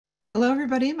Hello,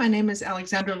 everybody. My name is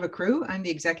Alexandra Vacroux. I'm the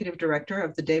Executive Director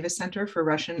of the Davis Center for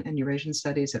Russian and Eurasian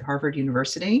Studies at Harvard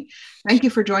University. Thank you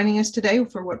for joining us today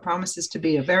for what promises to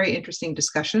be a very interesting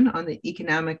discussion on the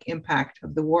economic impact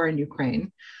of the war in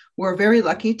Ukraine. We're very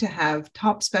lucky to have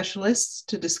top specialists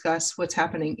to discuss what's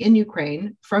happening in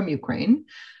Ukraine from Ukraine.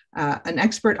 An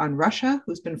expert on Russia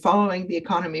who's been following the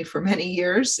economy for many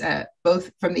years, both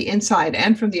from the inside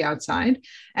and from the outside,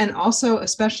 and also a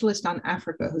specialist on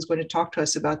Africa who's going to talk to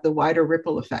us about the wider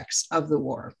ripple effects of the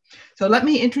war. So let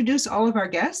me introduce all of our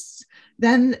guests.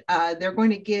 Then they're going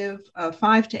to give a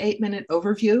 5 to 8 minute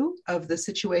overview of the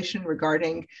situation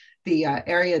regarding the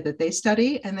area that they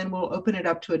study, and then we'll open it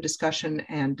up to a discussion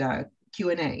and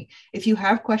Q&A. If you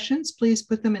have questions, please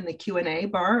put them in the Q&A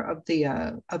bar of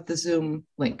the Zoom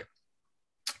link.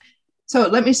 So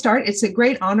let me start. It's a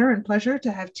great honor and pleasure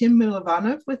to have Tim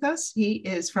Mylovanov with us. He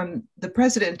is from the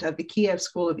president of the Kyiv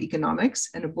School of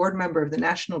Economics and a board member of the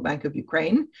National Bank of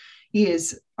Ukraine. He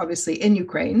is obviously in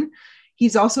Ukraine.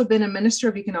 He's also been a minister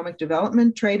of economic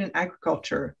development, trade, and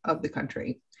agriculture of the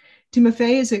country.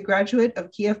 Timofiy is a graduate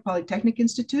of Kyiv Polytechnic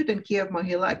Institute and Kyiv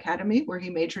Mohyla Academy, where he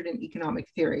majored in economic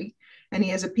theory. And he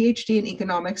has a PhD in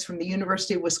economics from the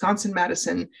University of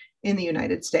Wisconsin-Madison in the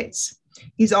United States.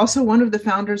 He's also one of the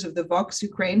founders of the Vox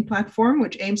Ukraine platform,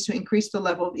 which aims to increase the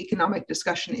level of economic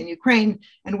discussion in Ukraine,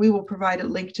 and we will provide a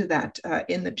link to that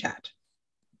in the chat.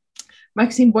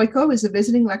 Maxim Boycko is a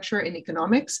visiting lecturer in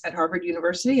economics at Harvard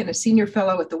University and a senior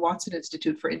fellow at the Watson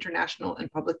Institute for International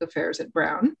and Public Affairs at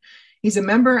Brown. He's a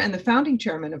member and the founding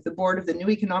chairman of the board of the New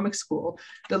Economics School,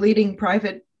 the leading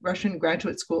private Russian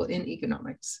graduate school in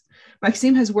economics.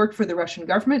 Maxim has worked for the Russian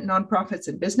government, nonprofits,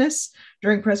 and business.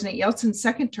 During President Yeltsin's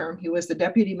second term, he was the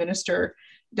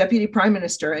deputy prime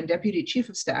minister, and deputy chief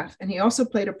of staff, and he also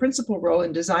played a principal role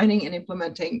in designing and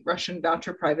implementing Russian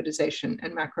voucher privatization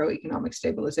and macroeconomic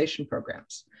stabilization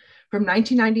programs. From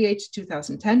 1998 to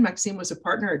 2010, Maxim was a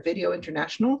partner at Video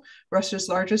International, Russia's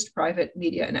largest private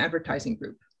media and advertising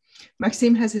group.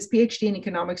 Maxim has his PhD in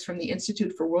economics from the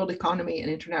Institute for World Economy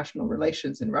and International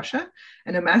Relations in Russia,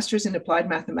 and a master's in applied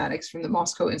mathematics from the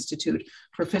Moscow Institute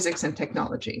for Physics and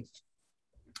Technology.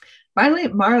 Finally,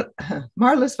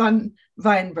 Marlous van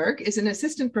Waijenburg is an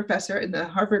assistant professor in the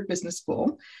Harvard Business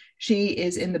School. She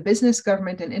is in the Business,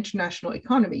 Government, and International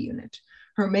Economy unit.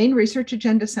 Her main research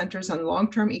agenda centers on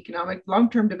long-term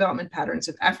development patterns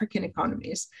of African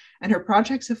economies, and her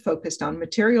projects have focused on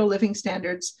material living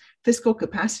standards, fiscal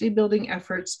capacity building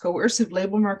efforts, coercive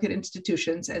labor market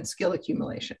institutions, and skill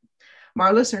accumulation.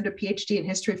 Marlous earned a PhD in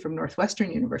history from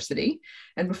Northwestern University,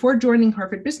 and before joining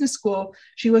Harvard Business School,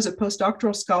 she was a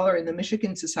postdoctoral scholar in the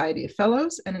Michigan Society of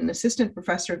Fellows and an assistant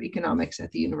professor of economics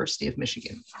at the University of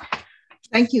Michigan.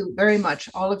 Thank you very much,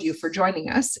 all of you, for joining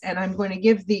us. And I'm going to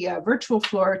give the virtual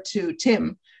floor to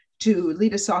Tim to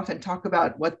lead us off and talk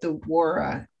about what the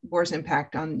war's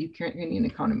impact on the Ukrainian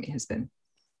economy has been.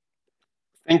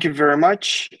 Thank you very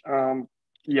much.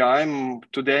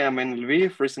 Today I'm in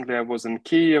Lviv. Recently I was in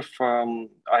Kyiv.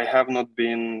 I have not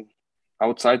been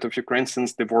outside of Ukraine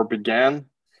since the war began.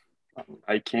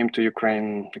 I came to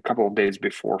Ukraine a couple of days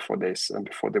before, 4 days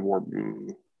before the war,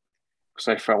 because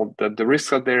I felt that the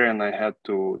risks are there and I had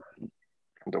to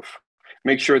kind of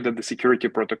make sure that the security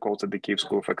protocols at the Kyiv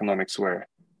School of Economics were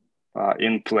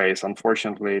in place.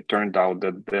 Unfortunately, it turned out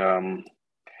that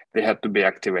they had to be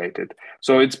activated.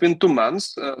 So it's been 2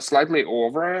 months, slightly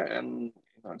over, and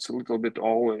it's a little bit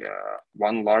all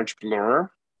one large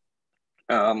blur.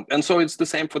 And so it's the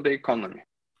same for the economy.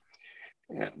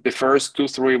 The first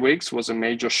 2-3 weeks was a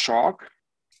major shock.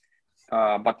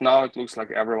 But now it looks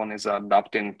like everyone is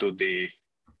adapting to the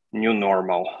new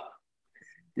normal,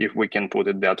 if we can put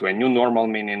it that way. New normal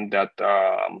meaning that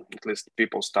at least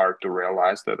people start to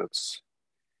realize that it's,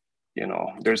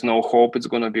 there's no hope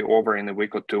it's going to be over in a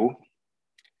week or two.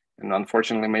 And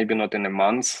unfortunately, maybe not in a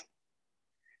month.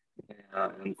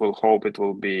 And we'll hope it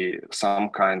will be some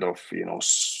kind of,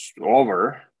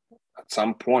 over at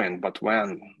some point. But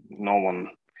when, no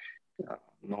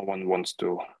one wants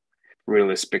to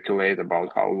really speculate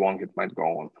about how long it might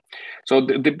go on. So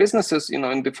the businesses,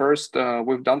 in the first,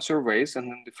 we've done surveys, and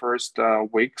in the first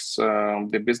weeks,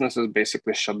 the businesses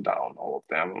basically shut down, all of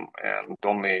them. And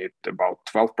only about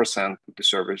 12% of the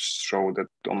surveys show that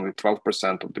only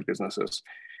 12% of the businesses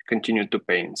continued to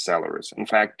pay in salaries. In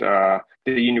fact, the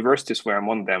universities where I'm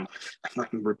on them,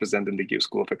 I'm representing the Kyiv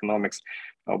School of Economics,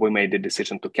 we made the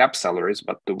decision to cap salaries,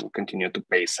 but to continue to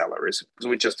pay salaries, because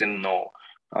we just didn't know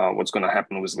what's going to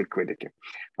happen with liquidity.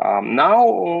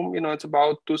 Now, it's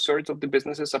about 2/3 of the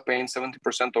businesses are paying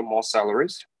 70% or more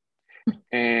salaries,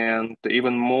 and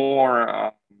even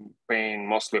more paying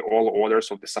mostly all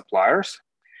orders of the suppliers.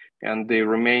 And the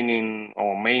remaining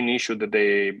or main issue that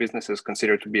the businesses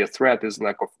consider to be a threat is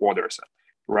lack of orders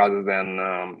rather than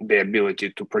the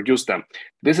ability to produce them.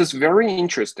 This is very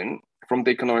interesting from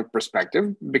the economic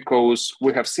perspective because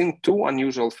we have seen two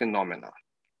unusual phenomena.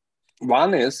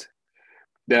 One is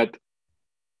that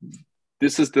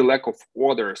this is the lack of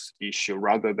orders issue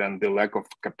rather than the lack of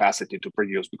capacity to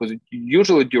produce, because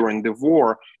usually during the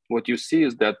war, what you see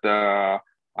is that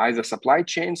either supply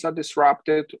chains are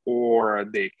disrupted or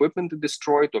the equipment is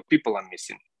destroyed or people are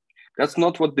missing. That's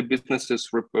not what the businesses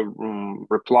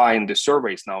reply in the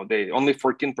surveys now. Only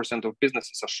 14% of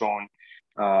businesses are showing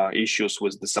issues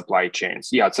with the supply chains.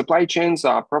 Yeah, supply chains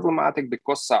are problematic. The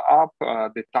costs are up.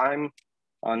 The time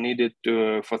needed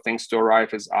for things to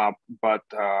arrive is up, but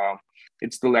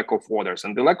it's the lack of orders.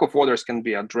 And the lack of orders can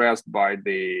be addressed by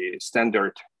the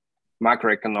standard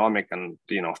macroeconomic and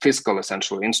fiscal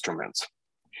essential instruments.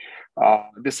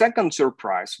 The second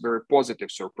surprise, very positive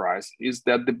surprise, is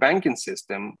that the banking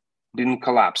system didn't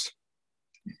collapse.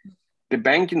 The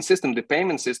banking system, the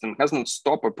payment system hasn't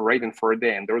stopped operating for a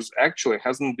day, and there's actually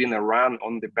hasn't been a run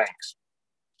on the banks.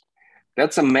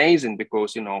 That's amazing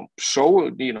because,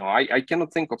 I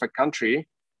cannot think of a country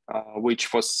which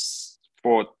for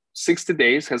 60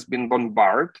 days has been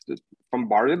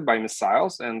bombarded by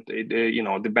missiles, and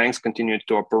the banks continued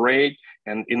to operate,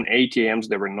 and in ATMs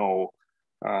there were no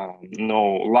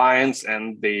lines,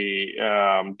 and the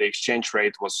exchange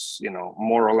rate was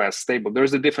more or less stable.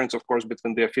 There's a difference, of course,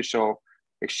 between the official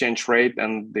exchange rate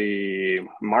and the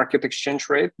market exchange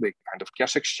rate, the kind of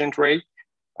cash exchange rate,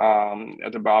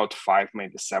 at about 5,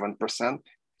 maybe 7%.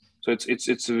 So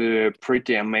it's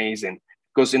pretty amazing.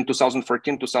 Because in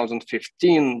 2014,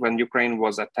 2015, when Ukraine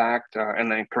was attacked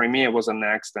and then Crimea was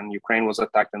annexed and Ukraine was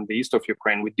attacked in the east of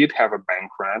Ukraine, we did have a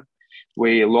bank run.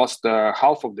 We lost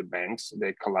half of the banks,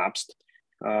 they collapsed.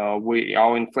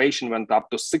 Our inflation went up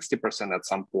to 60% at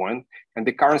some point, and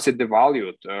the currency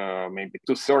devalued maybe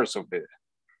 2/3 of it.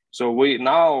 So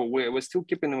we're still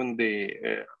keeping in the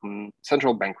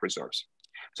central bank reserves.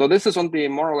 So this is on the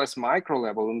more or less micro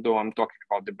level, even though I'm talking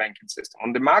about the banking system.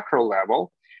 On the macro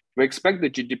level, we expect the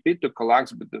GDP to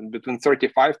collapse between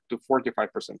 35 to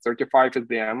 45%. 35 is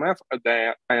the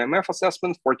IMF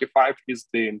assessment, 45 is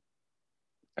the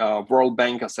World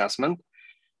Bank assessment.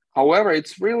 However,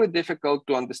 it's really difficult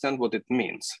to understand what it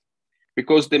means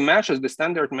because the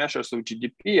standard measures of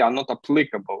GDP are not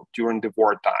applicable during the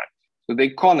wartime. So the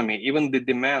economy, even the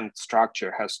demand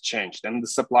structure has changed and the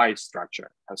supply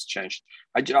structure has changed.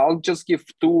 I'll just give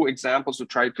two examples to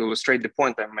try to illustrate the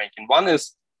point I'm making. One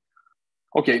is,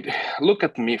 okay, look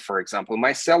at me, for example.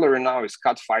 My salary now is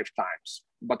cut 5 times,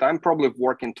 but I'm probably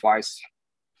working twice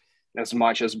as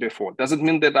much as before. Does it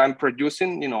mean that I'm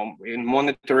producing, in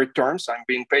monetary terms, I'm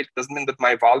being paid? Doesn't mean that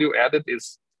my value added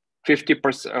is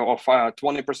 50% or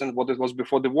 20% what it was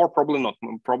before the war? Probably not.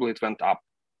 Probably it went up.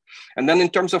 And then in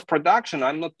terms of production,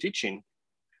 I'm not teaching,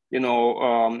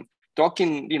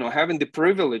 talking, having the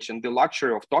privilege and the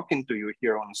luxury of talking to you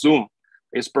here on Zoom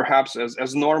is perhaps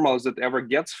as normal as it ever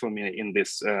gets for me in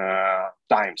these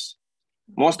times.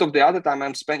 Most of the other time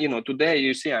I'm spent, today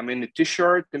you see I'm in a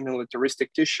t-shirt, a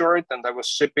militaristic t-shirt, and I was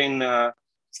shipping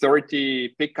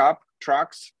 30 pickup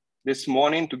trucks this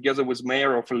morning together with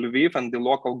mayor of Lviv and the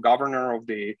local governor of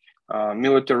the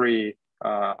military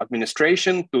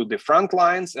administration to the front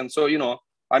lines. And so,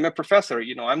 I'm a professor,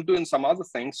 I'm doing some other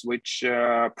things, which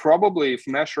probably if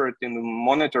measured in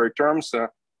monetary terms,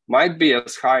 might be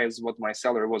as high as what my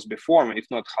salary was before, if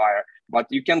not higher, but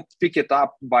you can't pick it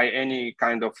up by any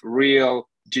kind of real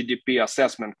GDP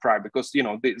assessment because,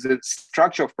 the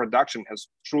structure of production has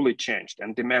truly changed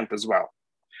and demand as well.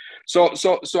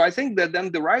 So I think that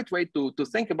then the right way to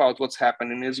think about what's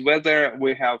happening is whether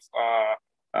we have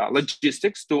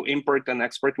logistics to import and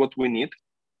export what we need,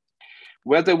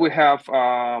 whether we have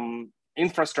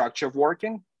infrastructure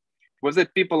working, whether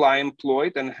people are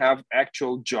employed and have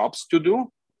actual jobs to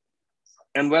do,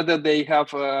 and whether they have,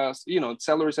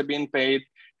 salaries are being paid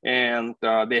and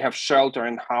they have shelter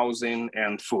and housing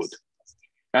and food.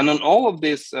 And on all of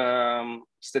these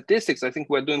statistics, I think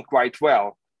we're doing quite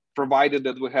well, provided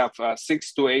that we have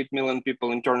 6 to 8 million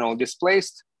people internally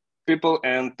displaced people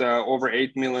and over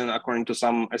 8 million, according to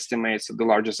some estimates, the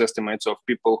largest estimates of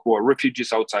people who are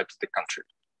refugees outside the country.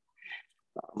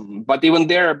 But even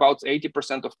there, about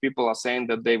 80% of people are saying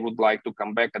that they would like to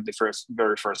come back at the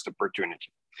very first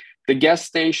opportunity. The gas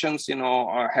stations,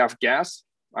 have gas.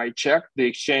 I checked the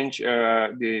exchange,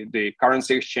 the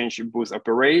currency exchange booth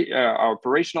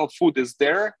operational. Food is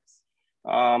there.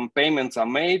 payments are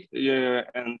made,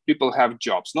 and people have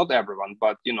jobs. Not everyone,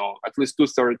 but at least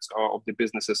 2/3 of the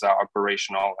businesses are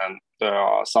operational, and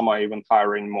some are even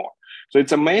hiring more. So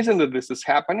it's amazing that this is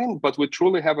happening, but we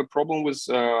truly have a problem with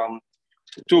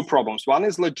two problems. One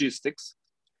is logistics.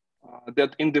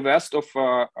 That in the west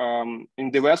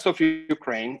of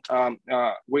Ukraine,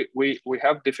 we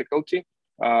have difficulty.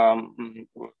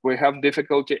 We have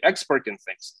difficulty exporting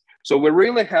things. So we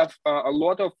really have a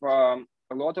lot of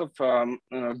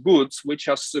goods which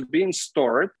are being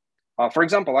stored. For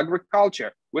example,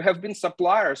 agriculture. We have been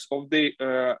suppliers of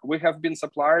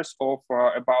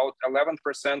about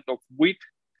 11% of wheat,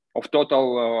 of total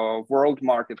world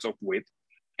markets of wheat,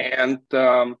 and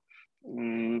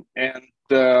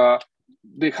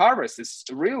the harvest is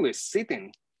really sitting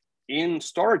in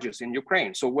storages in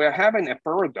Ukraine. So we're having a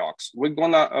paradox. We're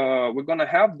gonna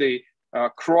have the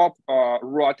crop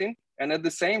rotting, and at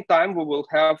the same time we will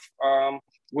have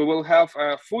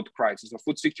a food crisis, a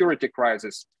food security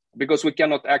crisis, because we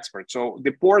cannot export. So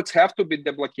the ports have to be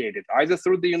deblockaded either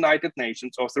through the United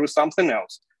Nations or through something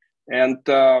else. And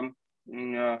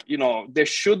there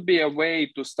should be a way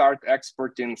to start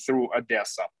exporting through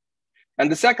Odessa. And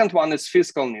the second one is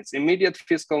fiscal needs, immediate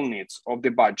fiscal needs of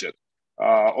the budget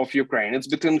of Ukraine.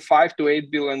 It's between $5 to $8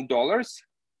 billion.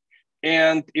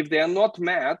 And if they are not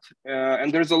met,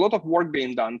 and there's a lot of work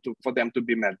being done for them to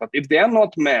be met, but if they are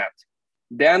not met,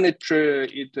 then it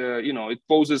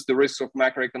poses the risk of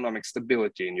macroeconomic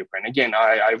stability in Ukraine. Again,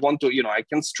 I want to, I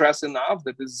can stress enough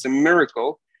that this is a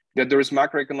miracle that there is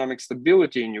macroeconomic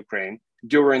stability in Ukraine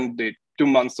during the 2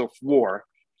 months of war.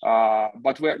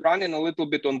 But we're running a little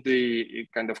bit on the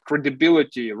kind of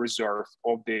credibility reserve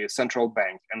of the central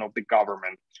bank and of the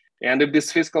government. And if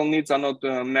these fiscal needs are not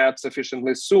met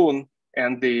sufficiently soon,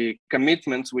 and the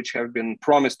commitments which have been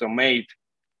promised or made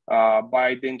by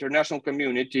the international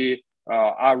community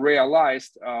are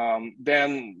realized,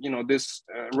 then this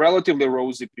relatively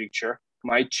rosy picture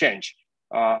might change.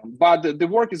 But the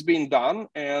work is being done,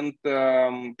 and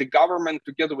the government,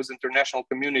 together with international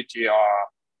community,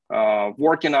 are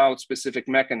working out specific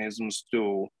mechanisms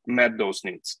to meet those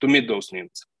needs.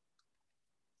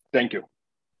 Thank you.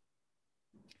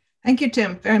 Thank you,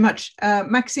 Tim, very much.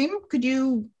 Maxim, could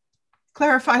you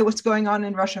clarify what's going on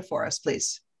in Russia for us,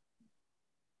 please?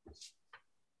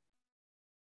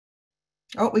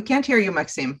 Oh, we can't hear you,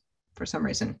 Maxim, for some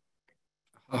reason.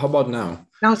 How about now?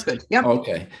 Now it's good. Yep.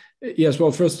 Okay. Yes.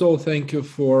 Well, first of all, thank you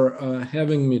for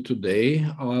having me today.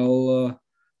 I'll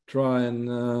try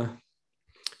and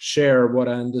share what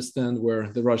I understand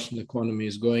where the Russian economy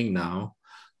is going now.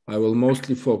 I will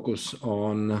mostly focus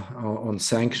on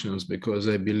sanctions, because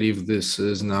I believe this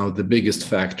is now the biggest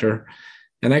factor,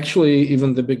 and actually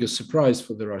even the biggest surprise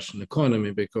for the Russian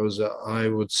economy, because I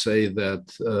would say that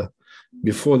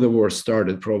before the war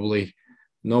started, probably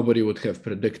nobody would have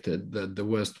predicted that the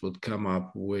West would come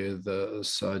up with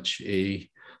such a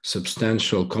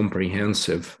substantial,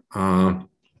 comprehensive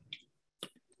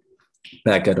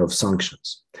packet of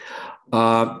sanctions.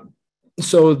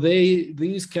 So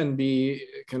these can be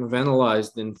kind of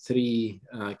analyzed in three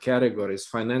categories: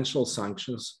 financial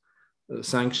sanctions,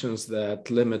 sanctions that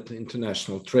limit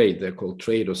international trade, they're called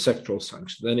trade or sectoral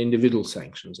sanctions, then individual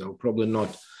sanctions. I will probably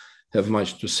not have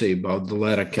much to say about the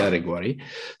latter category.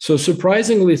 So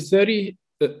surprisingly,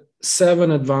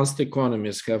 37 advanced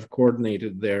economies have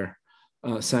coordinated their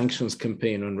sanctions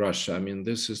campaign on Russia. I mean,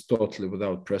 this is totally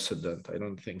without precedent. I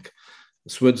don't think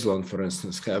Switzerland, for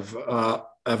instance, have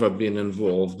ever been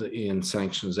involved in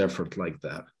sanctions effort like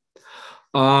that.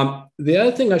 The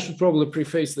other thing, I should probably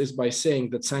preface this by saying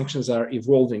that sanctions are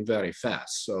evolving very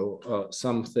fast. So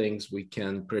some things we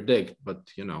can predict, but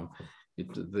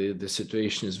the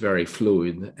situation is very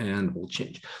fluid and will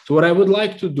change. So what I would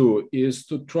like to do is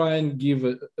to try and give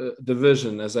the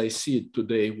vision as I see it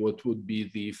today, what would be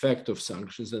the effect of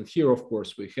sanctions. And here, of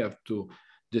course, we have to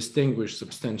distinguish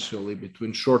substantially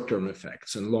between short-term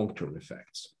effects and long-term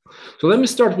effects. So let me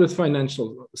start with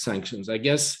financial sanctions. I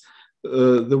guess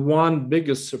the one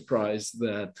biggest surprise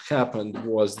that happened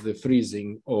was the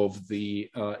freezing of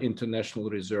the international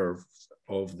reserve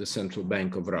of the Central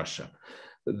Bank of Russia.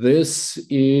 This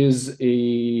is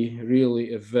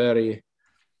really a very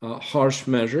harsh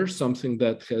measure, something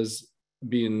that has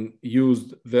been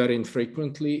used very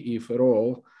infrequently, if at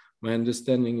all. My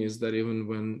understanding is that even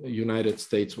when the United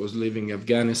States was leaving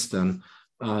Afghanistan,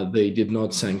 they did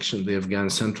not sanction the Afghan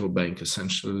central bank,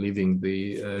 essentially leaving the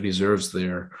reserves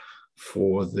there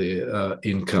for the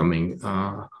incoming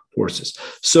forces.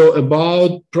 So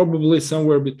about probably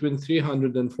somewhere between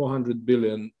 300 and 400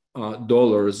 billion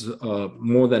dollars,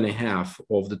 more than a half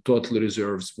of the total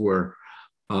reserves were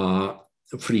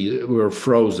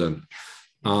frozen.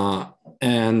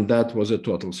 And that was a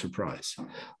total surprise.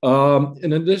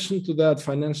 In addition to that,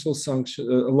 financial sanctions,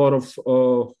 a lot of,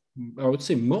 I would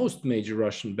say most major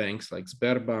Russian banks like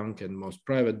Sberbank and most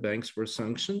private banks were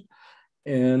sanctioned.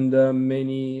 And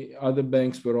many other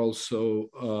banks were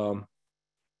also,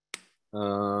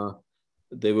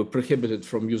 they were prohibited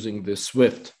from using the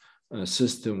SWIFT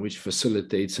system, which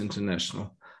facilitates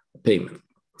international payment.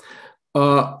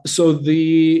 So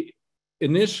the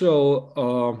initial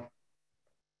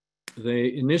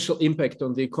impact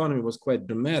on the economy was quite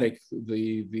dramatic.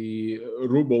 The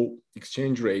ruble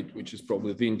exchange rate, which is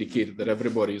probably the indicator that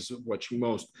everybody is watching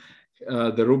most,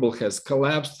 the ruble has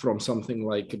collapsed from something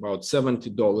like about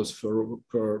 $70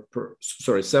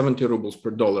 70 rubles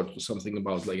per dollar to something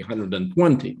about like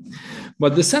 120.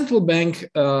 But the central bank,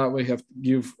 we have to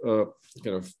give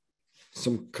kind of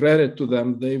some credit to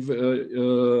them. They've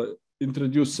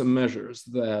introduced some measures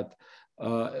that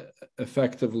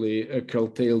effectively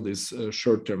curtail these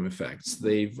short-term effects.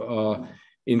 They've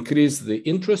increased the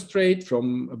interest rate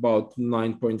from about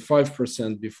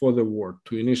 9.5% before the war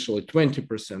to initially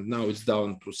 20%. Now it's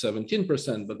down to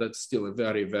 17%, but that's still a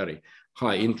very, very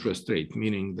high interest rate,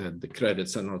 meaning that the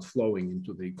credits are not flowing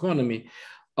into the economy.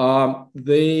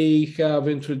 They have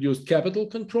introduced capital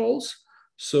controls.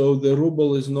 So the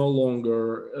ruble is no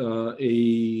longer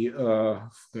a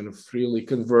kind of freely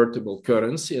convertible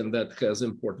currency, and that has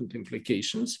important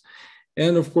implications.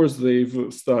 And of course,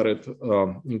 they've started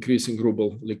increasing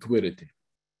ruble liquidity.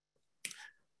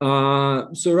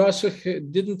 So Russia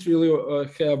didn't really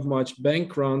have much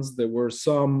bank runs. There were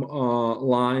some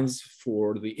lines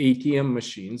for the ATM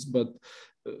machines, but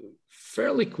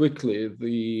fairly quickly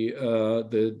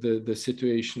the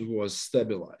situation was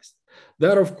stabilized.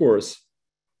 That, of course,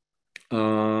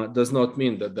 does not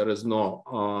mean that there is no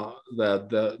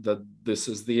that this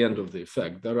is the end of the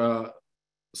effect. There are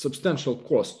substantial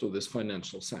costs to this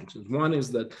financial sanctions. One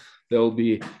is that there will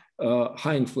be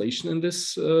high inflation in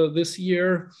this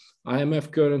year.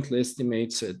 IMF currently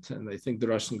estimates it, and I think the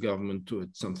Russian government to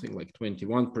it something like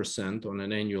 21% on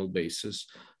an annual basis.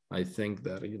 I think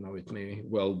that it may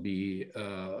well be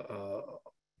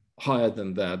higher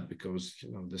than that because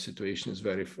the situation is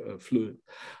very fluid.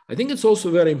 I think it's also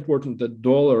very important that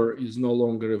dollar is no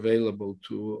longer available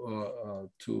to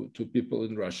people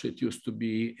in Russia. It used to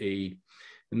be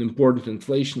an important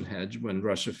inflation hedge. When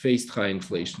Russia faced high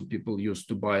inflation, people used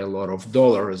to buy a lot of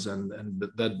dollars, and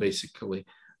that basically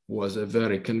was a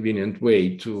very convenient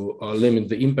way to limit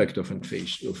the impact of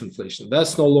inflation.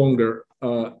 That's no longer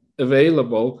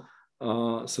available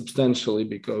substantially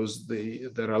because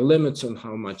there are limits on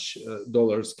how much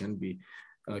dollars can be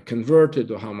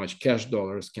converted or how much cash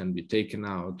dollars can be taken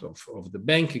out of the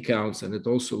bank accounts. And it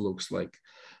also looks like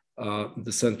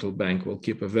the central bank will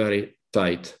keep a very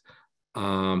tight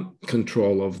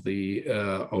control of the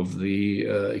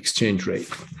exchange rate.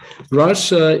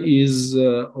 Russia is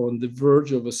on the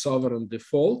verge of a sovereign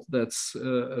default. That's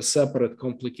a separate,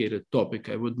 complicated topic.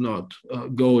 I would not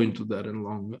go into that in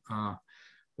long.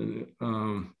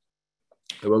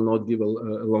 I will not give a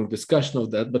long discussion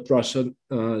of that, but Russia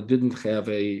didn't have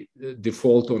a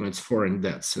default on its foreign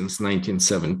debt since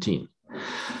 1917.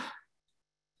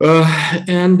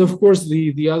 And of course,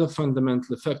 the other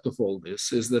fundamental effect of all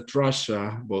this is that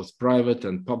Russia, both private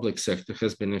and public sector,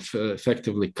 has been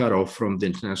effectively cut off from the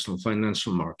international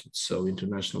financial markets. So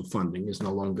international funding is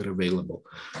no longer available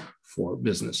for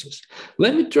businesses.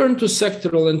 Let me turn to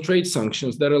sectoral and trade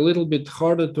sanctions that are a little bit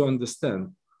harder to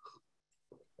understand.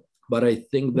 But I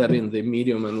think that in the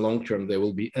medium and long term, they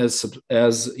will be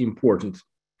as important,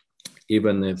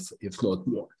 even if not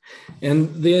more.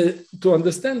 And to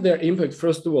understand their impact,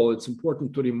 first of all, it's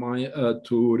important to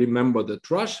remember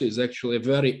that Russia is actually a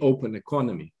very open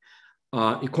economy.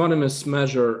 Economists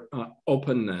measure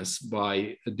openness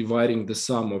by dividing the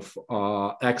sum of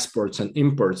exports and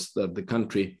imports that the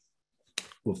country's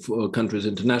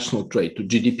international trade to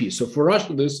GDP. So for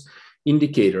Russia, this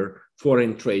indicator,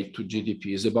 foreign trade to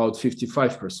GDP, is about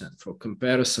 55%. For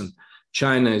comparison,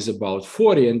 China is about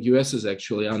 40% and US is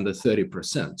actually under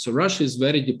 30%. So Russia is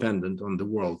very dependent on the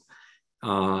world,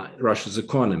 Russia's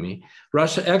economy.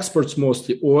 Russia exports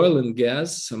mostly oil and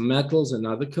gas, some metals and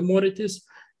other commodities,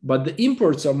 but the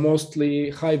imports are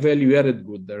mostly high value added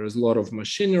good. There is a lot of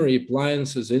machinery,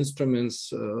 appliances,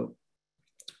 instruments,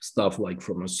 stuff like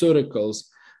pharmaceuticals,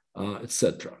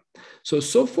 etc.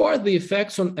 So far, the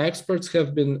effects on exports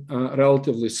have been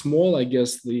relatively small. I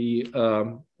guess the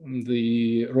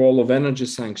role of energy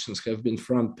sanctions have been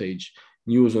front page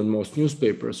news on most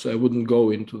newspapers. So I wouldn't go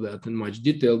into that in much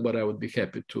detail, but I would be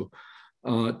happy to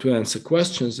to answer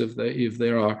questions if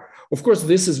there are. Of course,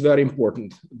 this is very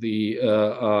important, the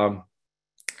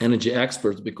energy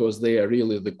experts, because they are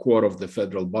really the core of the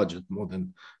federal budget. More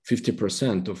than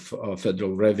 50% of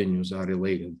federal revenues are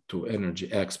related to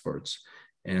energy experts.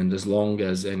 And as long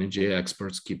as energy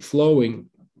experts keep flowing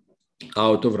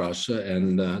out of Russia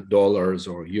and dollars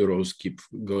or euros keep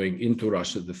going into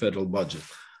Russia, the federal budget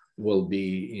will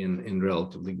be in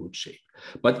relatively good shape.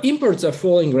 But imports are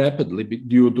falling rapidly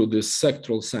due to these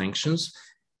sectoral sanctions,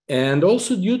 and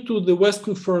also due to the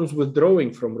Western firms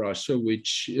withdrawing from Russia,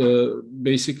 which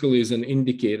basically is an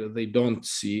indicator they don't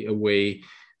see a way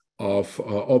of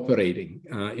operating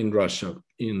in Russia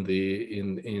during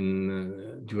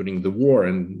the war,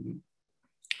 and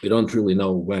we don't really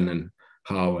know when and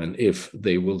how and if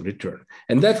they will return.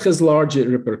 And that has larger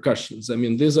repercussions. I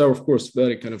mean, these are, of course,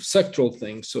 very kind of sectoral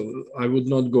things, so I would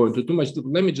not go into too much.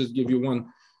 Let me just give you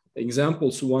one example.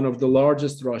 So one of the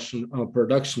largest Russian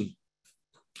production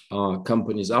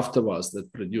companies, AvtoVAZ,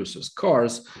 that produces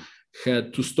cars,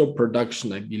 had to stop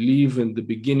production, I believe, in the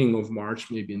beginning of March,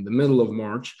 maybe in the middle of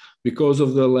March, because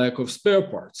of the lack of spare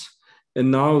parts. And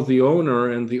now the owner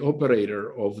and the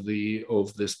operator of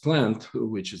this plant,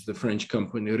 which is the French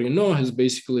company Renault, has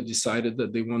basically decided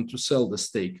that they want to sell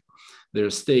their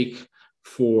stake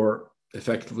for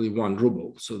effectively 1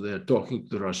 ruble. So they're talking to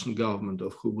the Russian government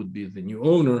of who would be the new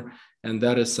owner, and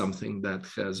that is something that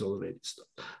has already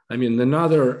stopped. I mean,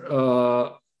 another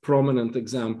prominent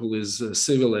example is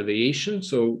civil aviation.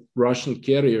 So Russian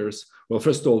carriers, well,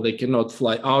 first of all, they cannot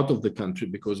fly out of the country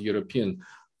because European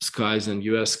skies and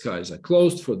US skies are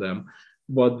closed for them.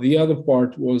 But the other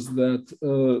part was that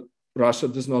Russia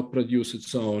does not produce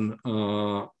its own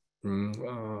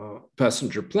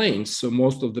passenger planes. So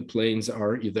most of the planes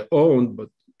are either owned,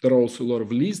 but there are also a lot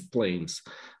of leased planes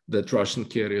that Russian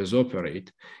carriers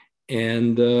operate.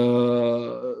 And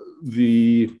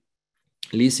the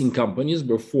leasing companies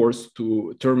were forced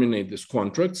to terminate these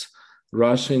contracts.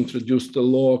 Russia introduced a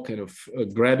law kind of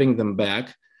grabbing them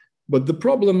back. But the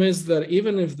problem is that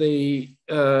even if they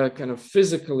kind of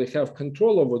physically have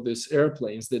control over these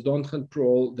airplanes, they don't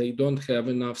have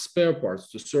enough spare parts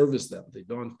to service them.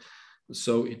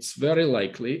 So it's very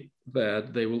likely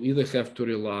that they will either have to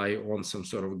rely on some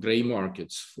sort of gray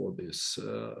markets for these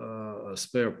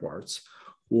spare parts,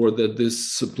 or that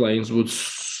these planes would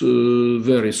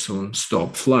very soon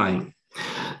stop flying.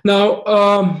 Now,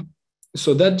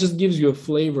 so that just gives you a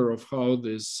flavor of how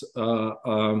this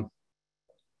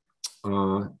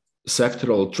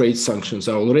sectoral trade sanctions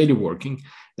are already working.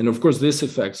 And of course, these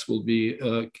effects will be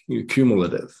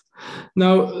cumulative.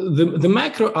 Now, the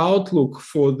macro outlook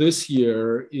for this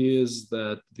year is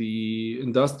that the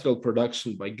industrial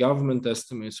production by government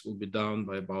estimates will be down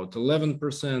by about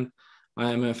 11%.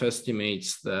 IMF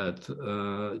estimates that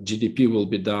GDP will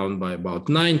be down by about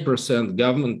 9%.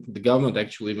 The government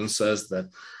actually even says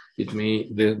that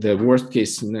the worst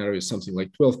case scenario is something like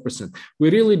 12%.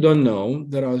 We really don't know.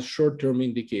 There are short-term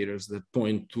indicators that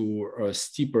point to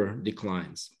steeper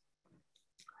declines.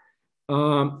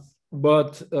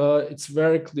 But it's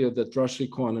very clear that Russian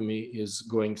economy is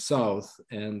going south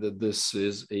and that this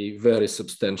is a very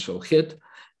substantial hit.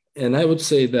 And I would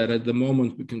say that at the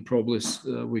moment we can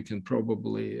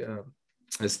probably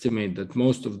estimate that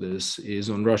most of this is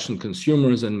on Russian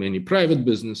consumers and many private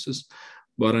businesses.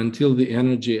 But until the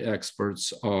energy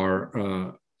experts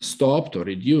are stopped or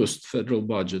reduced, federal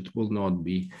budget will not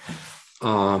be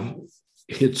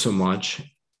hit so much.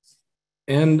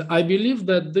 And I believe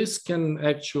that this can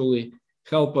actually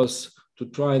help us to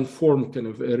try and form kind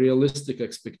of a realistic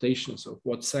expectations of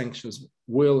what sanctions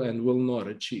will and will not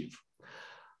achieve.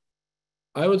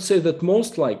 I would say that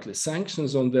most likely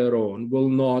sanctions on their own will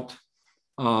not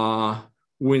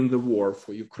win the war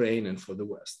for Ukraine and for the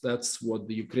West. That's what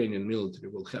the Ukrainian military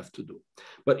will have to do.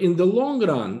 But in the long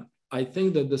run, I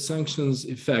think that the sanctions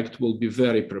effect will be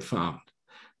very profound.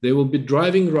 They will be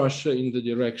driving Russia in the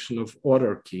direction of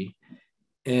autarky,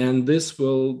 and this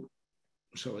will,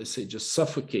 shall I say, just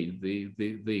suffocate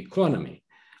the economy.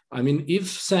 I mean, if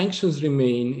sanctions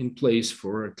remain in place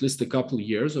for at least a couple of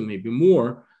years or maybe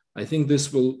more, I think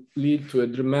this will lead to a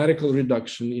dramatic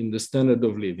reduction in the standard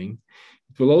of living.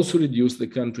 It will also reduce the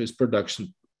country's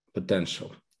production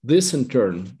potential. This, in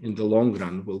turn, in the long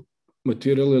run, will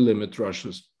materially limit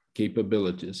Russia's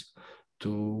capabilities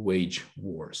to wage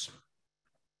wars.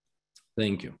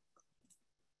 Thank you.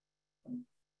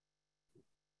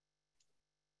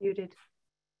 Muted.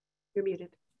 You're muted.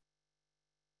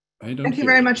 Thank you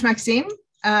very much, Maxim.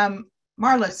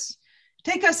 Marlous,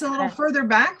 take us a little further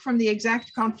back from the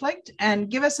exact conflict and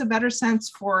give us a better sense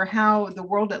for how the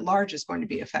world at large is going to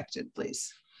be affected,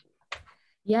 please.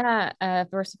 Yeah,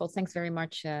 first of all, thanks very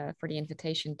much for the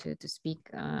invitation to speak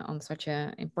on such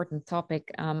an important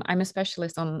topic. I'm a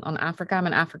specialist on Africa. I'm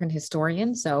an African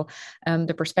historian. So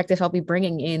the perspective I'll be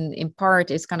bringing in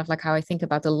part is kind of like how I think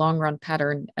about the long run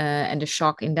pattern and the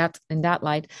shock in that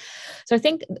light. So I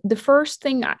think the first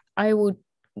thing I would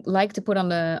like to put on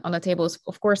the table is,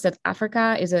 of course, that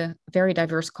Africa is a very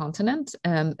diverse continent,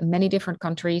 many different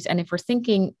countries. And if we're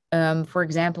thinking, for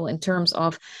example, in terms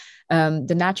of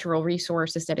the natural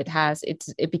resources that it has,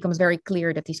 it becomes very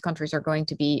clear that these countries are going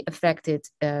to be affected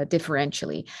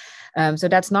differentially. So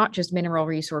that's not just mineral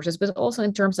resources, but also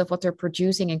in terms of what they're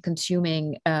producing and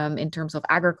consuming in terms of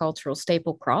agricultural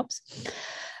staple crops.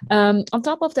 On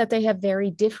top of that, they have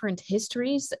very different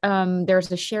histories.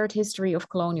 There's a shared history of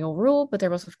colonial rule, but there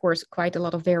was, of course, quite a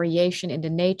lot of variation in the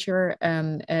nature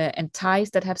and ties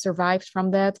that have survived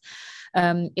from that.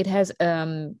 It has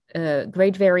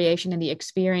great variation in the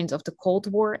experience of the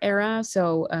Cold War era,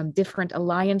 so different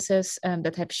alliances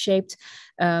that have shaped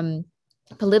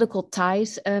political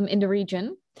ties in the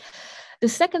region. The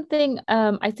second thing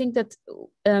I think that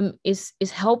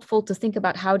is helpful to think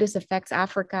about how this affects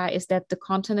Africa is that the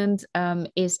continent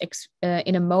is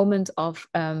in a moment of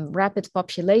rapid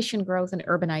population growth and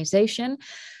urbanization.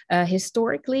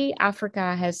 Historically,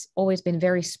 Africa has always been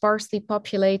very sparsely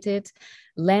populated.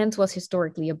 Land was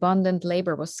historically abundant,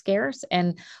 labor was scarce.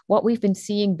 And what we've been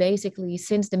seeing basically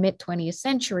since the mid-20th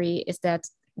century is that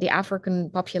the African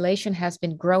population has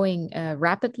been growing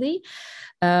rapidly.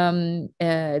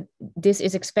 This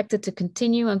is expected to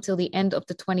continue until the end of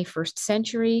the 21st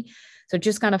century. So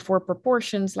just kind of for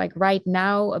proportions, like right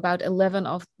now, about 11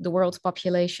 of the world's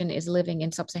population is living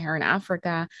in sub-Saharan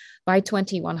Africa. By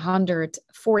 2100,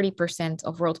 40%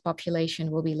 of world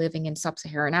population will be living in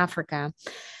sub-Saharan Africa.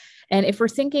 And if we're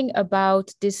thinking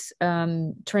about this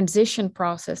transition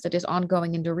process that is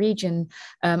ongoing in the region,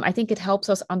 I think it helps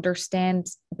us understand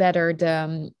better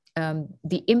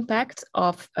the impact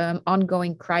of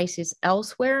ongoing crisis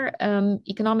elsewhere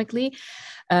economically.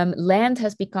 Land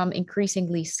has become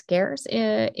increasingly scarce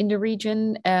in the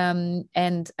region.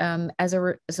 And as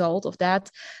a result of that,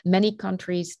 many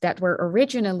countries that were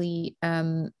originally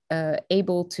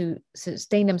able to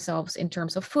sustain themselves in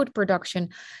terms of food production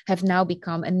have now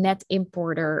become a net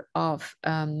importer of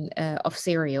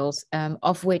cereals,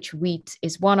 of which wheat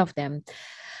is one of them.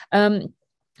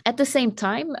 At the same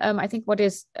time, I think what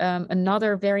is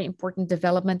another very important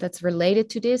development that's related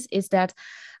to this is that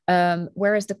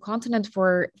whereas the continent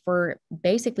for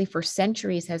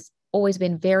centuries has always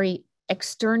been very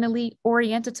externally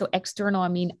oriented, so external, I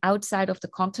mean outside of the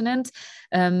continent,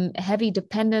 heavy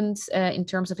dependence in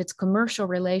terms of its commercial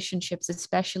relationships,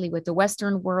 especially with the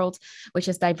Western world, which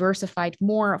has diversified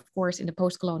more, of course, in the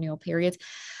post-colonial period.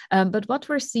 But what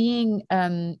we're seeing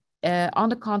on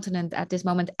the continent at this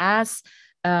moment, as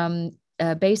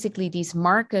basically these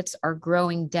markets are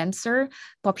growing denser,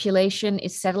 population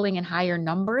is settling in higher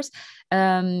numbers,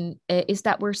 is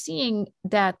that we're seeing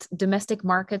that domestic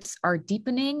markets are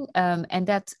deepening and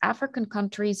that African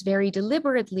countries very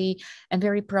deliberately and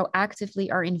very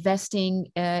proactively are investing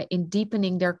in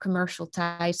deepening their commercial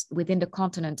ties within the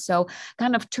continent. So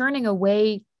kind of turning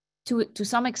away to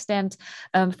some extent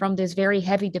from this very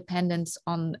heavy dependence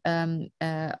on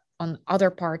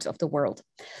other parts of the world.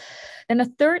 And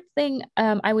the third thing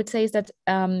I would say is that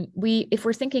if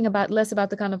we're thinking about less about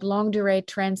the kind of long durée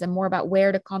trends and more about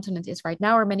where the continent is right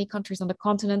now, or many countries on the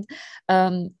continent,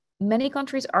 many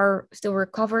countries are still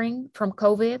recovering from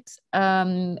COVID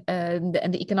and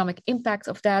the economic impact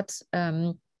of that.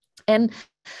 And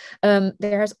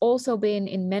there has also been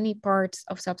in many parts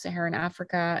of sub-Saharan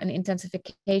Africa an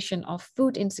intensification of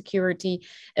food insecurity,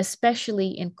 especially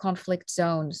in conflict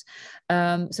zones.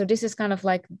 So this is kind of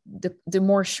like the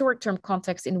more short-term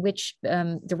context in which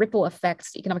the ripple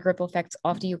effects, the economic ripple effects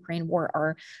of the Ukraine war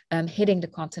are hitting the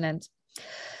continent.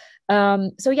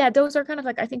 So yeah, those are kind of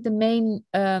like, I think, the main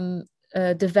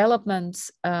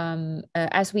developments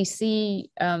as we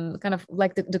see kind of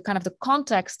like the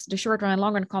context, the short run and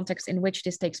long run context in which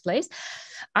this takes place.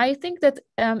 I think that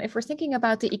if we're thinking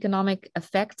about the economic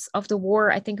effects of the war,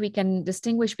 I think we can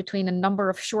distinguish between a number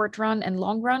of short run and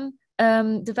long run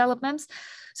developments.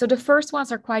 So the first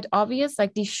ones are quite obvious,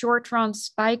 like these short run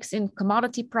spikes in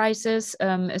commodity prices,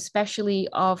 especially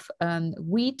of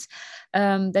wheat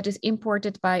that is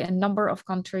imported by a number of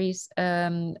countries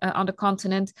on the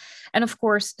continent. And of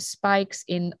course, spikes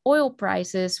in oil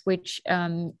prices, which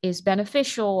is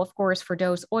beneficial, of course, for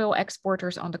those oil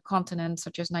exporters on the continent,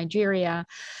 such as Nigeria,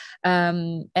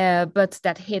 but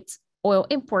that hit oil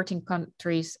importing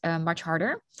countries much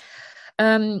harder.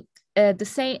 The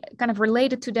same kind of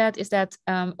related to that is that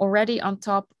already on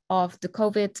top of the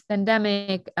COVID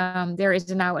pandemic, there is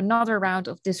now another round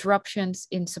of disruptions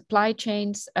in supply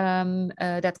chains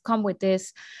that come with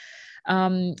this.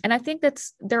 And I think that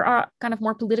there are kind of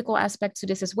more political aspects to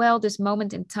this as well. This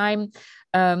moment in time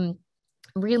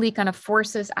really kind of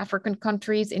forces African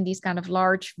countries in these kind of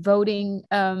large voting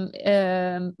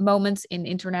moments in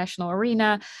international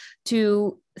arena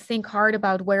to think hard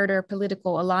about where their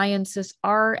political alliances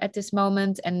are at this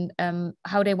moment and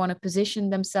how they want to position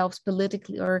themselves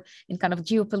politically or in kind of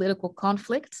geopolitical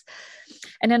conflicts.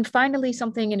 And then finally,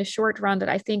 something in the short run that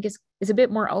I think is a bit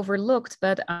more overlooked,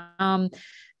 but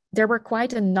there were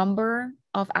quite a number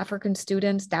of African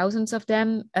students, thousands of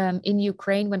them, in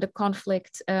Ukraine when the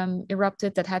conflict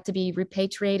erupted, that had to be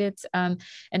repatriated and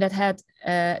that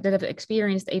have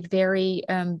experienced a very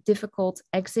difficult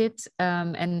exit.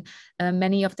 And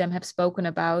many of them have spoken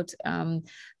about,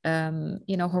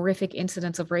 horrific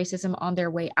incidents of racism on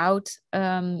their way out,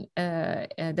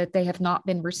 that they have not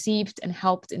been received and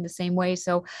helped in the same way.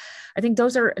 So I think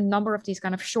those are a number of these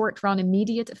kind of short-run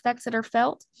immediate effects that are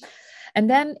felt. And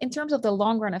then in terms of the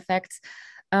long run effects,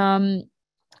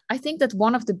 I think that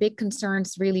one of the big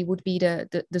concerns really would be the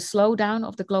slowdown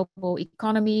of the global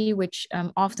economy, which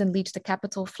often leads to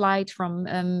capital flight from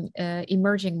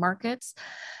emerging markets.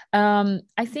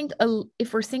 I think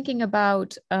if we're thinking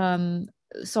about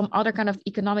some other kind of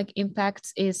economic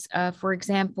impacts is, for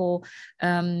example,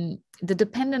 the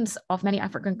dependence of many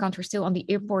African countries still on the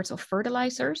imports of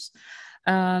fertilizers.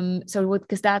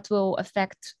 Because that will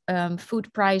affect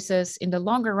food prices in the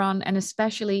longer run, and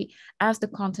especially as the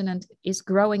continent is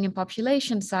growing in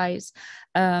population size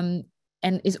and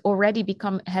has already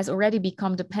become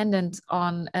dependent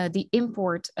on the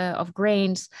import of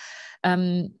grains.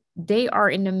 They are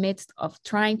in the midst of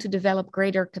trying to develop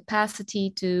greater capacity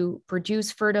to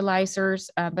produce fertilizers,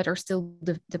 but are still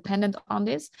dependent on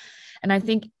this. And I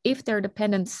think if their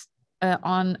dependence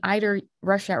on either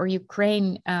Russia or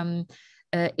Ukraine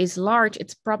is large,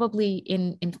 it's probably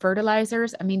in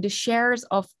fertilizers. I mean, the shares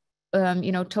of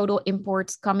total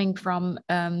imports coming from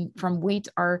wheat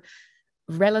are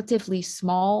relatively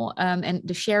small, and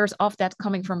the shares of that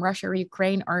coming from Russia or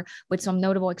Ukraine are, with some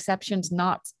notable exceptions,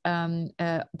 not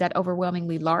that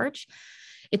overwhelmingly large.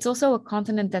 It's also a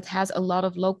continent that has a lot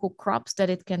of local crops that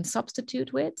it can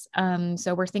substitute with.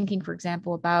 So we're thinking, for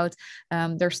example, about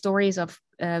their stories of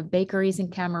bakeries in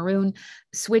Cameroon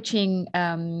switching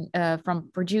from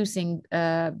producing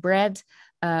bread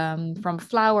from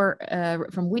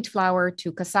wheat flour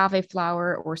to cassava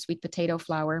flour or sweet potato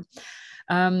flour.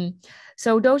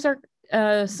 So those are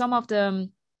some of the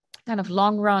kind of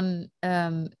long run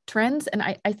trends. And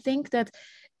I think that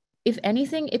if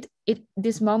anything,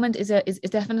 this moment is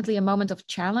definitely a moment of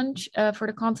challenge for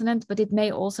the continent, but it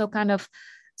may also kind of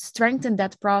strengthen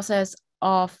that process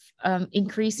of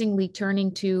increasingly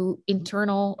turning to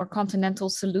internal or continental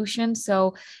solutions.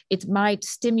 So it might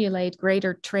stimulate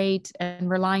greater trade and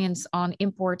reliance on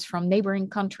imports from neighboring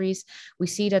countries. We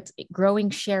see that growing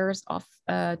shares of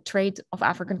trade of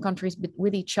African countries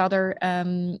with each other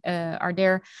are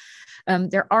there.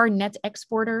 There are net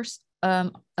exporters,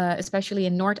 especially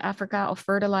in North Africa, of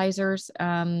fertilizers.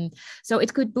 So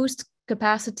it could boost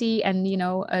capacity and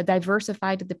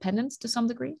diversify the dependence to some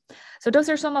degree. So those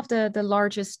are some of the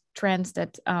largest trends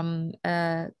that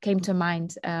came to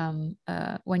mind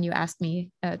when you asked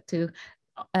me to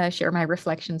share my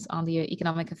reflections on the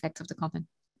economic effects of the continent.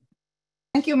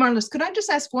 Thank you, Marlous. Could I just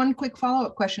ask one quick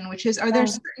follow-up question, which is, are there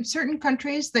certain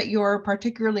countries that you're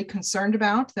particularly concerned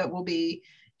about that will be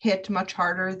hit much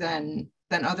harder than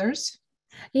others?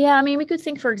 Yeah, I mean, we could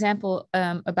think, for example,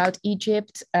 about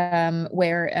Egypt,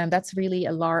 where that's really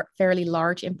a fairly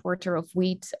large importer of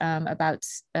wheat.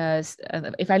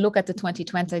 If I look at the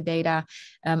 2020 data,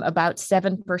 about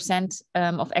 7%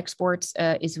 of exports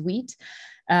is wheat.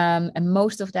 And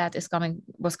most of that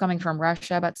was coming from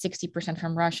Russia, about 60%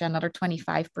 from Russia, another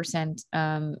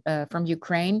 25% from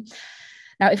Ukraine.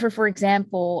 Now, if we're, for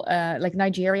example, like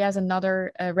Nigeria is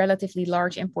another relatively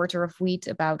large importer of wheat,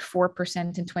 about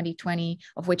 4% in 2020,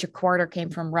 of which a quarter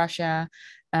came from Russia.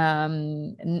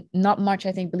 Not much,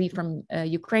 I think, believe from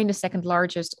Ukraine. The second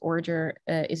largest order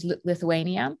is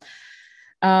Lithuania.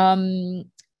 And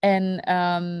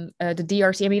the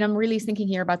DRC, I mean, I'm really thinking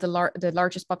here about the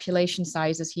largest population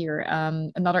sizes here.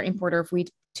 Another importer of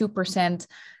wheat, 2%,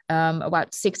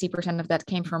 about 60% of that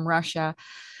came from Russia.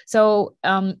 So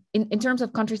in terms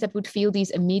of countries that would feel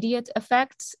these immediate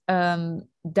effects,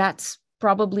 that's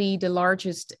probably the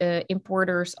largest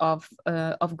importers of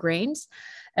grains.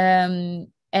 And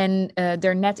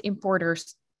their net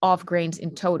importers of grains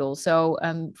in total. So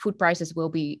food prices will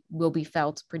be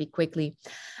felt pretty quickly.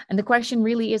 And the question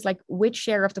really is like, which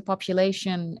share of the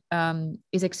population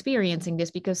is experiencing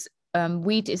this? Because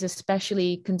wheat is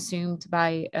especially consumed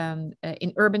by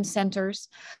in urban centers.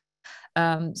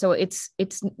 So it's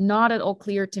not at all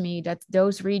clear to me that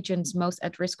those regions most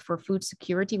at risk for food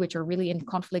security, which are really in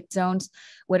conflict zones,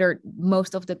 whether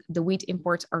most of the wheat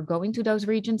imports are going to those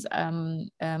regions.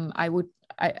 I'm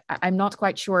not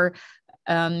quite sure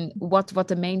what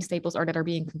the main staples are that are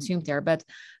being consumed there, but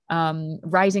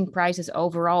rising prices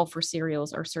overall for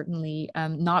cereals are certainly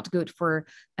not good for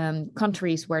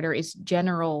countries where there is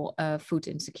general food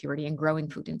insecurity and growing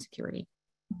food insecurity.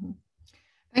 Mm-hmm.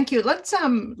 Thank you. Let's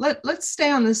stay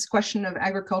on this question of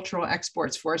agricultural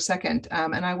exports for a second,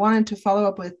 and I wanted to follow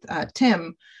up with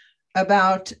Tim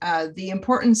about the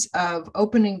importance of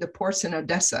opening the ports in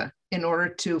Odessa in order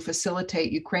to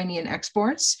facilitate Ukrainian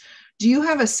exports. Do you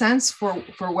have a sense for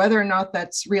whether or not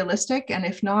that's realistic? And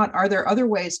if not, are there other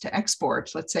ways to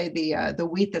export, let's say the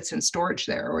wheat that's in storage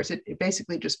there, or is it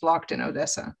basically just blocked in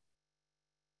Odessa?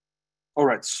 All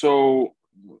right. So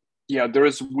yeah, there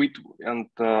is wheat and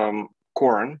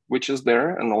corn, which is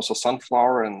there, and also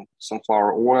sunflower and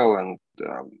sunflower oil, and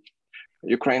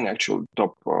Ukraine actually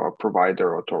top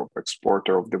provider or top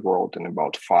exporter of the world in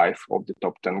about 5 of the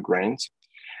top 10 grains.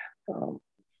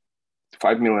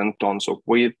 5 million tons of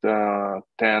wheat, 10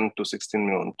 to 16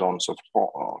 million tons of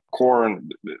corn.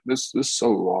 This is a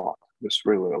lot. This is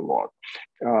really a lot.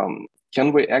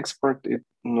 Can we export it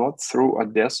not through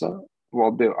Odessa?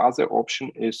 Well, the other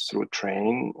option is through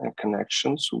train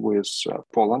connections with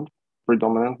Poland,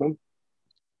 predominantly.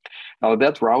 Now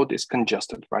that route is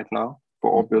congested right now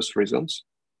for obvious reasons,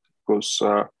 because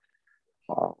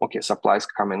supplies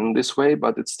come in this way,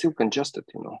 but it's still congested,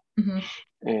 Mm-hmm.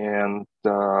 And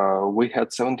we had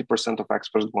 70% of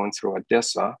exports going through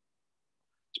Odessa.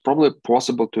 It's probably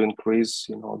possible to increase,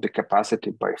 the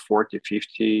capacity by 40,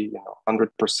 50,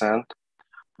 100%.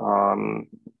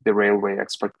 The railway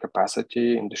export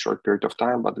capacity in the short period of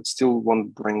time, but it still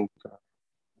won't bring,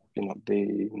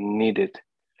 the needed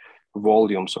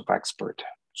volumes of export.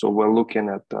 So we're looking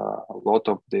at a lot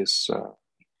of this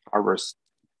harvest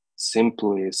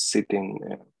simply sitting,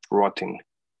 rotting,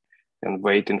 and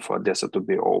waiting for Odessa to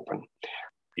be open.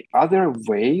 The other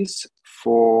ways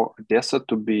for Odessa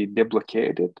to be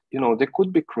deblockaded, there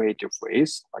could be creative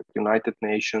ways like United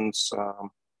Nations,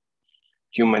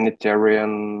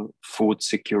 humanitarian food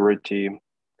security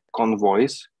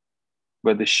convoys,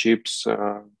 where the ships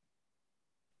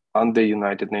under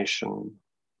United Nations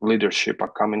leadership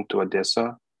are coming to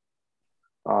Odessa.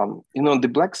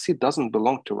 The Black Sea doesn't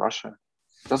belong to Russia,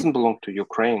 doesn't belong to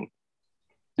Ukraine.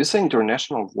 These are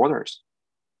international waters.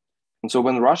 And so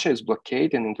when Russia is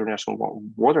blockading international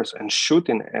waters and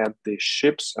shooting at the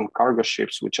ships and cargo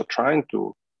ships which are trying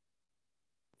to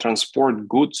transport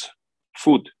goods,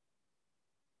 food,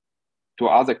 to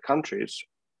other countries,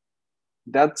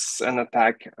 that's an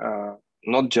attack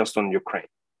not just on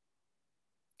Ukraine.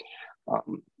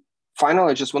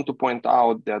 Finally, I just want to point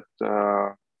out that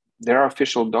there are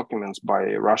official documents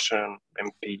by Russian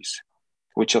MPs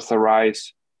which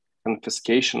authorize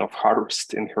confiscation of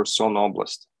harvest in Kherson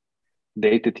Oblast,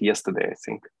 dated yesterday, I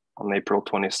think, on April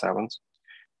 27th,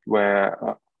 where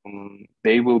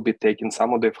they will be taking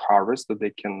some of the harvest that they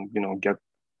can, get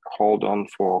hold on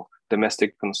for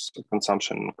domestic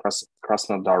consumption in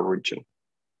Krasnodar region,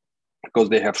 because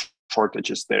they have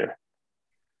shortages there.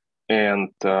 And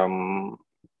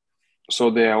so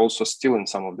they are also stealing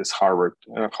some of this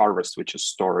harvest which is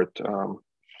stored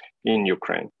in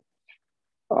Ukraine.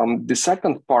 The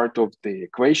second part of the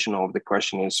equation of the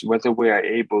question is whether we are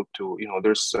able to,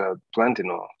 there's planting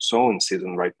or sowing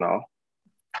season right now.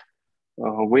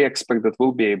 We expect that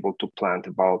we'll be able to plant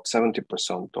about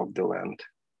 70% of the land,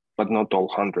 but not all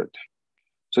 100.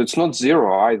 So it's not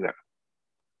zero either.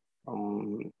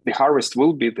 The harvest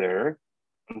will be there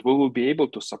and we will be able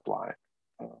to supply,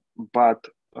 but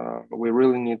we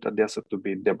really need Odessa to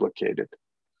be deblockaded.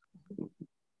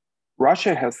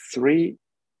 Russia has 3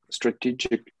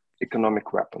 strategic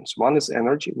economic weapons. One is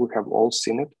energy. We have all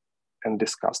seen it and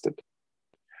discussed it.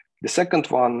 The second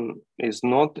one is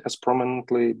not as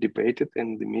prominently debated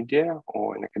in the media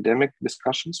or in academic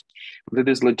discussions, but it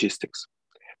is logistics.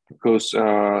 Because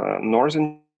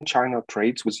northern China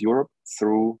trades with Europe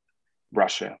through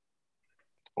Russia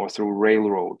or through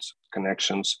railroads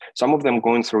connections, some of them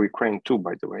going through Ukraine too,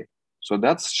 by the way. So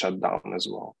that's shut down as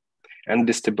well and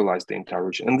destabilized the entire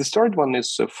region. And the third one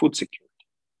is food security.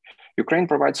 Ukraine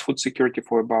provides food security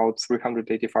for about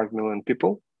 385 million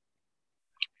people.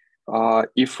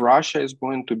 if Russia is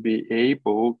going to be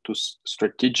able to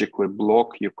strategically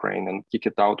block Ukraine and kick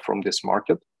it out from this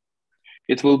market,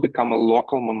 it will become a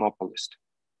local monopolist.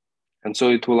 And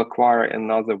so it will acquire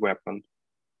another weapon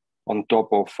on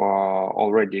top of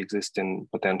already existing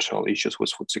potential issues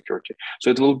with food security. So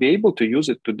it will be able to use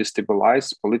it to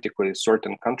destabilize politically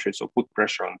certain countries or put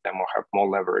pressure on them or have more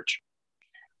leverage.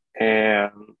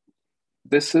 And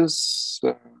this is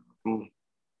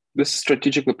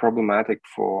strategically problematic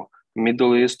for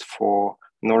Middle East, for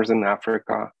Northern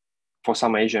Africa, for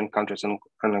some Asian countries, and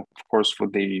of course for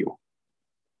the EU.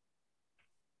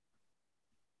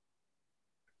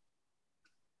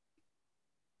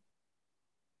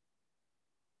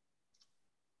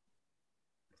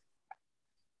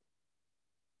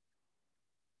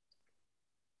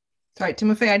 Sorry,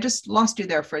 Timofiy, I just lost you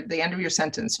there for the end of your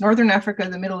sentence. Northern Africa,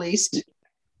 the Middle East.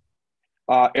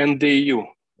 And the EU.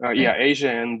 Yeah, Asia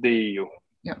and the EU.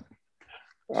 Yeah.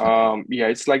 Yeah,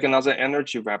 it's like another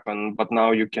energy weapon, but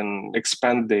now you can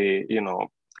expand the,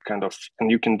 and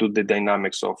you can do the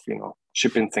dynamics of,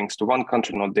 shipping things to one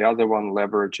country, not the other one,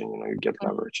 leverage, and, you get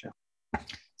leverage. Yeah.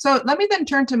 So let me then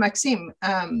turn to Maxim.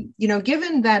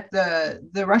 Given that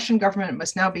the Russian government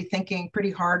must now be thinking pretty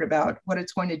hard about what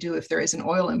it's going to do if there is an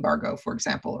oil embargo, for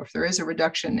example, or if there is a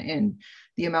reduction in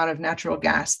the amount of natural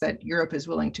gas that Europe is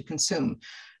willing to consume.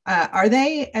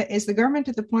 Is the government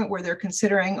at the point where they're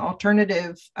considering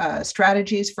alternative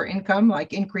strategies for income,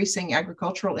 like increasing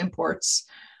agricultural imports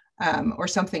or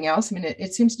something else? I mean,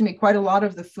 it seems to me quite a lot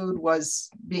of the food was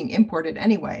being imported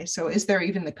anyway. So is there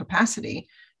even the capacity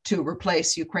to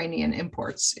replace Ukrainian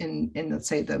imports in let's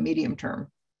say, the medium term?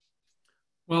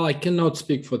 Well, I cannot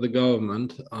speak for the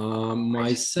government.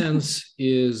 My sense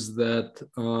is that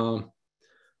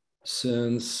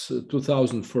since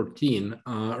 2014,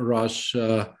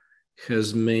 Russia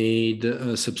has made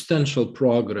substantial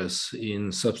progress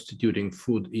in substituting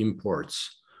food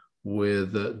imports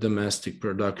with domestic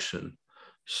production.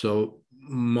 So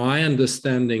my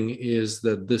understanding is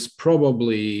that this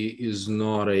probably is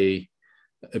not a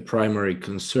primary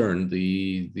concern,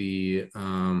 the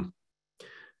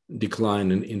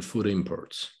decline in food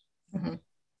imports. Mm-hmm.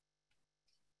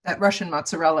 That Russian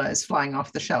mozzarella is flying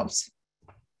off the shelves.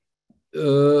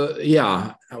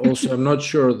 Yeah. Also, I'm not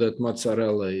sure that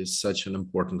mozzarella is such an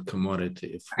important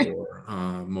commodity for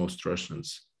most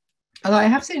Russians. Although I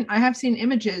have seen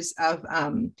images of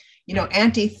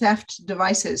anti-theft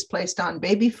devices placed on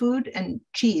baby food and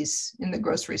cheese in the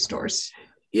grocery stores.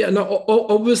 Yeah, no,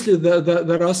 obviously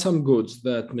there are some goods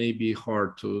that may be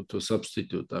hard to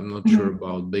substitute. I'm not sure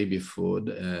about baby food,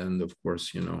 and of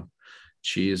course,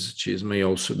 cheese may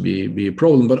also be a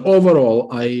problem. But overall,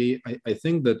 I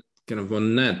think that kind of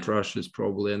on net, Russia is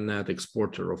probably a net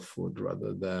exporter of food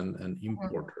rather than an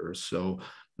importer. So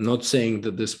I'm not saying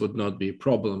that this would not be a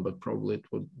problem, but probably it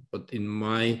would. But in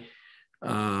my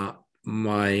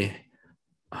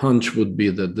hunch would be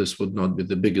that this would not be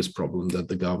the biggest problem that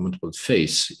the government would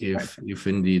face if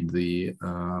indeed the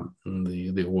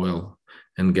oil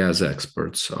and gas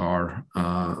exports are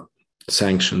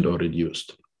sanctioned or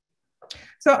reduced.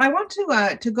 So I want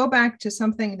to go back to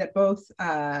something that both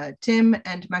Tim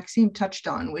and Maxim touched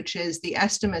on, which is the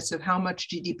estimates of how much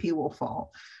GDP will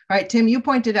fall. Right, Tim, you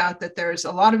pointed out that there's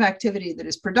a lot of activity that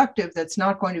is productive that's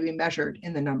not going to be measured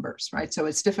in the numbers, right? So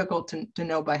it's difficult to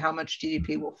know by how much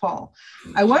GDP will fall.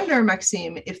 I wonder,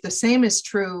 Maxim, if the same is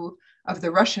true of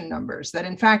the Russian numbers, that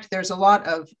in fact, there's a lot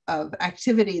of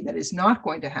activity that is not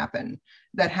going to happen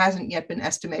that hasn't yet been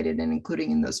estimated and including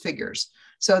in those figures.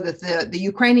 So that the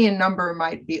Ukrainian number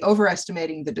might be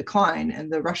overestimating the decline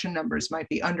and the Russian numbers might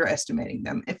be underestimating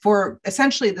them for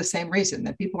essentially the same reason,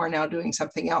 that people are now doing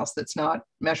something else that's not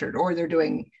measured, or they're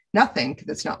doing nothing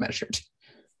that's not measured.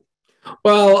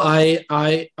 Well,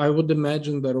 I would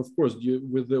imagine that, of course,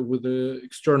 with the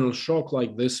external shock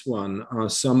like this one,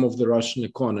 some of the Russian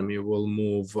economy will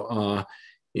move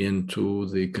into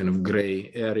the kind of gray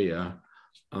area,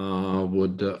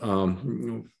 would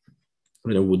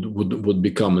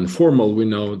become informal. We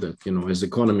know that, as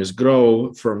economies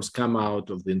grow, firms come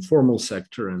out of the informal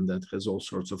sector, and that has all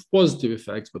sorts of positive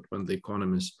effects. But when the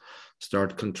economies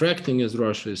start contracting, as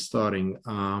Russia is starting,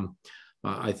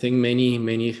 I think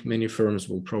many firms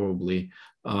will probably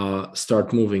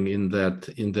start moving in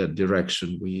that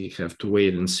direction. We have to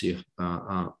wait and see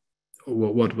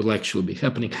what will actually be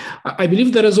happening. I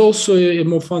believe there is also a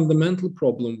more fundamental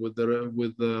problem with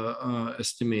the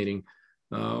estimating.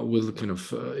 With kind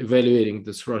of evaluating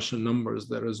this Russian numbers.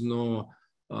 There is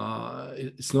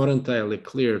it's not entirely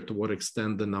clear to what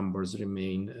extent the numbers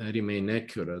remain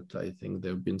accurate. I think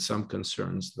there have been some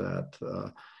concerns that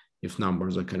if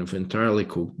numbers are kind of entirely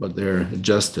cooked, but they're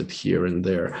adjusted here and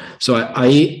there. So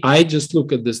I just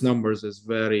look at these numbers as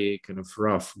very kind of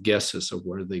rough guesses of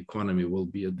where the economy will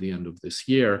be at the end of this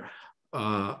year.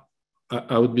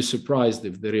 I would be surprised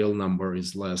if the real number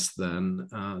is less than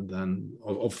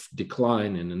of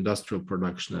decline in industrial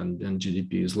production and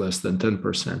GDP is less than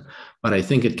 10%. But I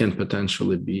think it can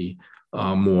potentially be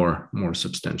more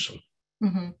substantial.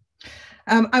 Mm-hmm.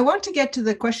 I want to get to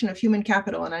the question of human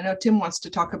capital, and I know Tim wants to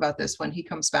talk about this when he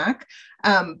comes back.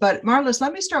 But Marlous,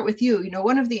 let me start with you. You know,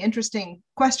 one of the interesting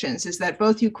questions is that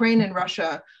both Ukraine and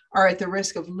Russia are at the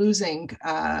risk of losing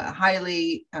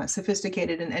highly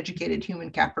sophisticated and educated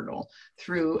human capital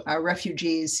through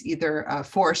refugees, either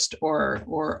forced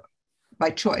or by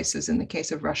choice, as in the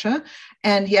case of Russia.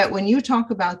 And yet, when you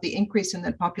talk about the increase in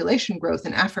the population growth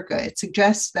in Africa, it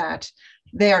suggests that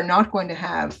they are not going to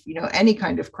have, you know, any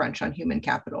kind of crunch on human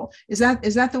capital. Is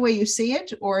that the way you see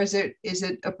it, or is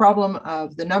it a problem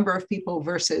of the number of people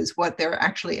versus what they're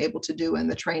actually able to do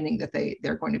and the training that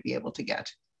they're going to be able to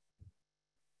get?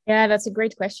 Yeah, that's a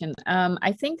great question.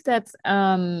 I think that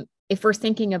if we're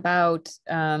thinking about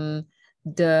the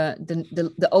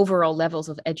overall levels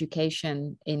of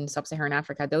education in sub-Saharan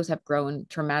Africa, those have grown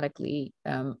dramatically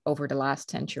over the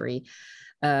last century.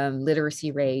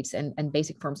 Literacy rates and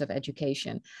basic forms of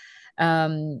education.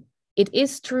 It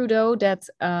is true, though, that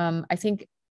I think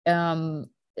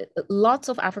lots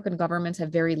of African governments have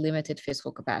very limited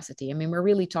fiscal capacity. I mean, we're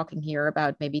really talking here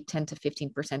about maybe 10 to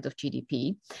 15% of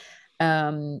GDP.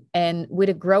 And with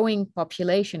a growing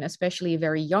population, especially a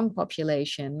very young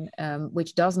population,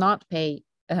 which does not pay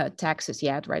taxes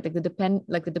yet, right? Like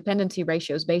the dependency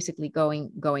ratio is basically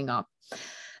going up.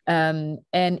 And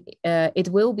it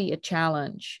will be a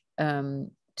challenge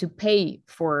to pay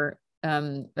for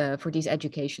these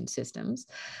education systems.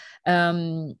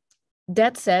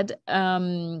 That said,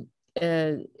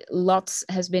 lots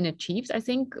has been achieved, I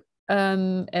think,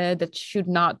 that should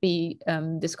not be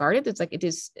discarded. It's like it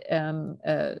is.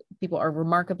 People are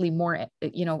remarkably more,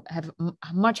 have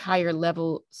much higher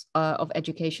levels of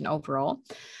education overall.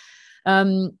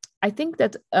 I think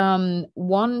that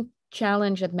one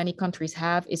challenge that many countries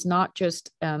have is not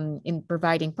just in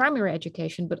providing primary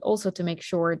education, but also to make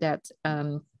sure that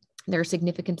there are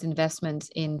significant investments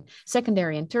in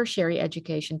secondary and tertiary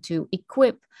education to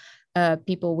equip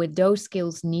people with those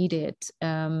skills needed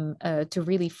to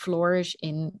really flourish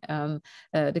in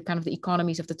the kind of the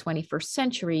economies of the 21st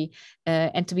century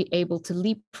and to be able to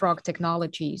leapfrog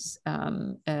technologies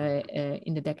in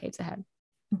the decades ahead.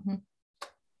 Mm-hmm.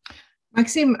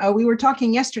 Maxim, we were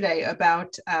talking yesterday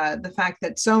about the fact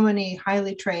that so many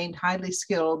highly trained, highly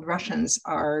skilled Russians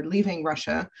are leaving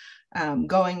Russia,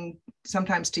 going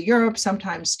sometimes to Europe,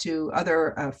 sometimes to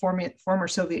other former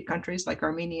Soviet countries like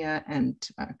Armenia and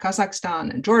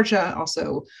Kazakhstan and Georgia,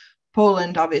 also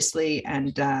Poland, obviously,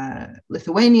 and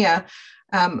Lithuania.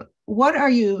 What are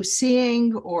you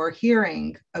seeing or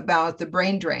hearing about the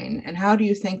brain drain, and how do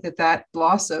you think that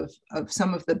loss of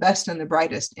some of the best and the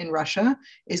brightest in Russia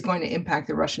is going to impact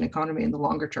the Russian economy in the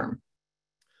longer term?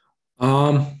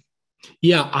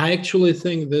 Yeah, I actually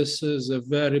think this is a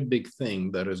very big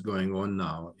thing that is going on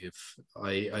now. If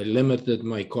I limited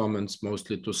my comments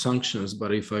mostly to sanctions,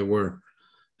 but if I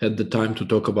had the time to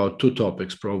talk about two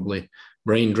topics, probably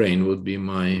brain drain would be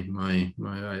my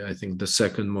I think the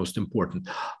second most important.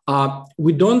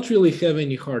 We don't really have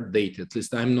any hard data, at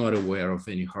least I'm not aware of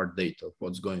any hard data of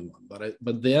what's going on,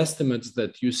 but the estimates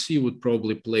that you see would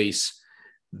probably place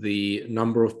the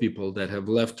number of people that have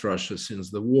left Russia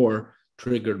since the war,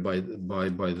 triggered by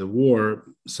the war,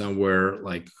 somewhere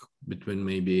like between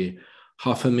maybe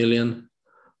 500,000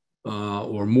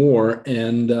 or more.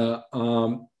 And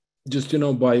just,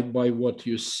 by what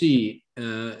you see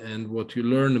and what you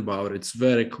learn about, it's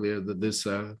very clear that this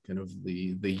kind of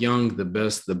the young, the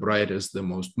best, the brightest, the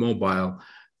most mobile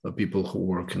people who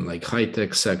work in like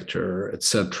high-tech sector,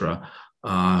 etc.,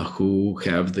 who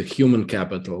have the human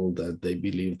capital that they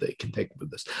believe they can take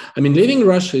with this. I mean, leaving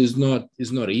Russia is not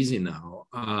easy now.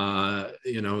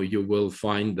 You will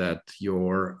find that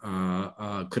your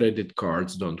credit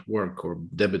cards don't work, or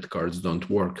debit cards don't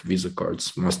work, Visa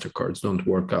cards, MasterCards don't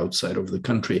work outside of the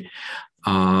country,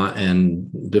 and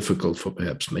difficult for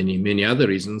perhaps many other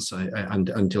reasons.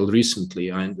 Until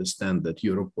recently, I understand that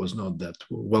Europe was not that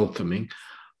welcoming.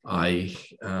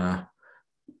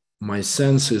 My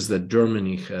sense is that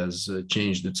Germany has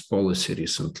changed its policy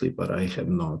recently, but I have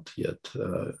not yet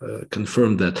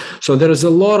confirmed that. So there is a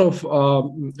lot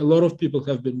of people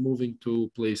have been moving to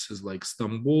places like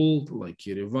Istanbul, like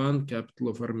Yerevan, capital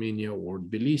of Armenia, or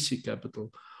Tbilisi,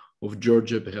 capital of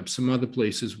Georgia, perhaps some other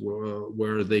places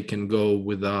where they can go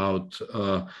without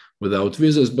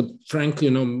visas. But frankly,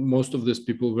 most of these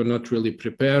people were not really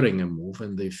preparing a move,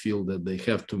 and they feel that they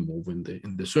have to move in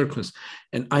the circumstances.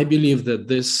 And I believe that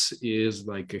this is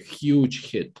like a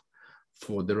huge hit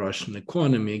for the Russian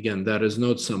economy. Again, that is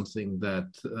not something that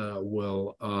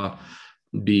will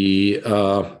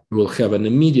have an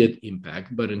immediate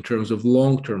impact, but in terms of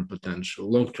long-term potential,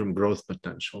 long-term growth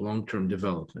potential, long-term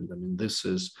development, I mean, this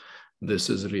is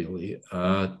really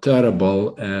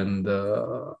terrible, and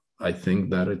I think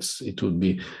that it would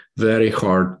be very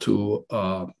hard to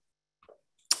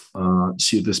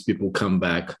see these people come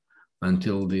back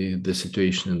until the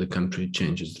situation in the country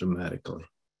changes dramatically.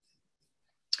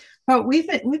 Well, we've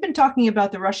been talking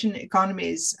about the Russian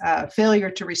economy's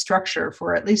failure to restructure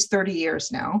for at least 30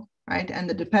 years now, right? And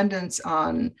the dependence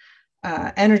on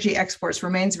energy exports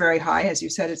remains very high. As you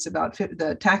said, it's about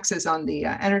the taxes on the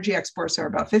energy exports are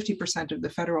about 50% of the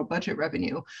federal budget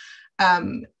revenue.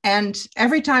 And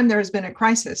every time there has been a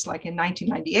crisis, like in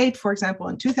 1998, for example,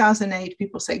 in 2008,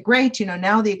 people say, great,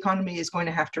 now the economy is going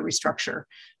to have to restructure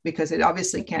because it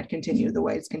obviously can't continue the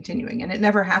way it's continuing. And it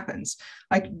never happens.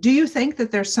 Like, do you think that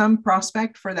there's some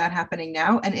prospect for that happening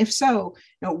now? And if so,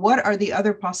 what are the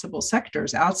other possible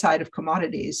sectors outside of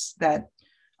commodities that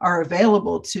are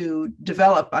available to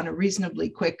develop on a reasonably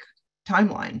quick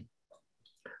timeline?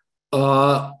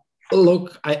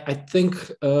 Look, I think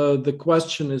the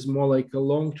question is more like a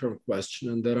long-term question,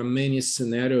 and there are many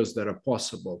scenarios that are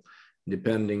possible,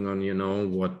 depending on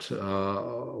what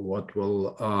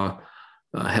will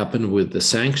happen with the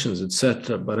sanctions,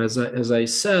 etc. But as I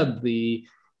said,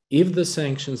 if the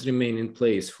sanctions remain in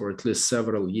place for at least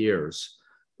several years,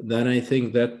 then I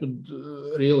think that would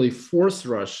really force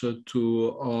Russia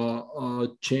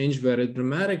to change very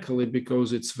dramatically,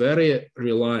 because it's very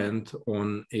reliant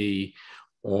on the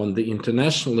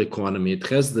international economy. It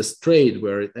has this trade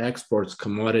where it exports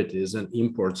commodities and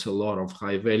imports a lot of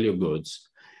high value goods.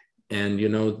 And,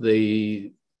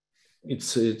 the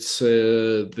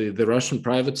Russian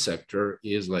private sector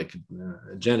is like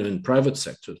a genuine private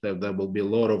sector. There will be a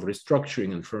lot of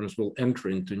restructuring, and firms will enter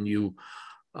into new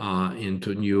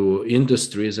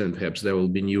industries, and perhaps there will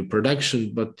be new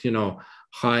production, but,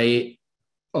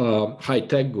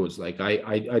 high-tech goods. Like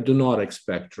I do not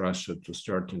expect Russia to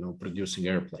start, producing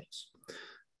airplanes.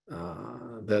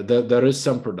 There is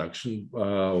some production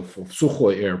of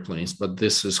Sukhoi airplanes, but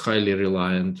this is highly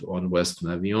reliant on Western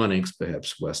avionics,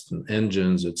 perhaps Western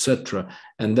engines, etc.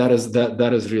 And that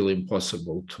is really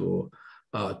impossible to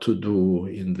do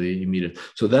in the immediate.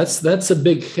 So that's a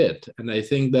big hit, and I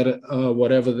think that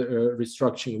whatever the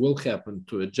restructuring will happen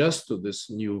to adjust to this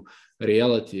new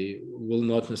reality will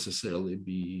not necessarily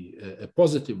be a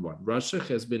positive one. Russia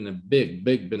has been a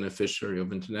big beneficiary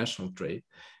of international trade,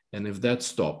 and if that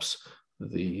stops,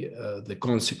 the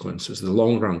consequences, the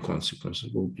long-run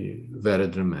consequences, will be very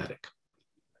dramatic.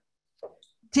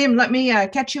 Tim, let me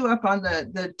catch you up on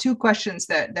the two questions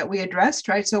that we addressed,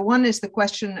 right? So one is the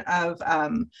question of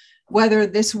whether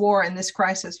this war and this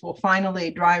crisis will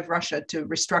finally drive Russia to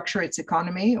restructure its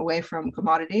economy away from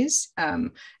commodities.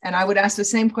 And I would ask the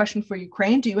same question for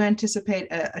Ukraine. Do you anticipate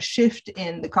a shift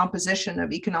in the composition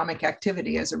of economic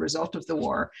activity as a result of the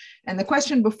war? And the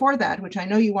question before that, which I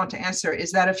know you want to answer,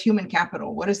 is that of human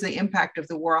capital. What is the impact of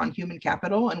the war on human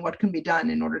capital, and what can be done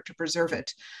in order to preserve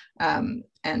it?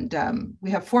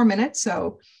 We have 4 minutes,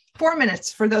 so 4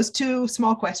 minutes for those two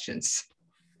small questions.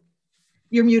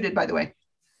 You're muted, by the way.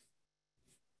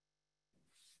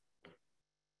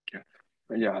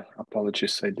 Yeah,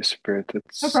 apologies, I disappeared.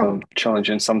 It's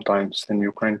challenging sometimes in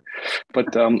Ukraine.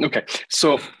 But okay,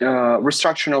 so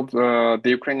restructuring of the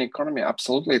Ukrainian economy,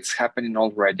 absolutely, it's happening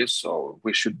already. So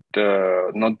we should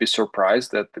not be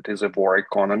surprised that it is a war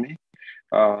economy.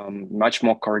 Much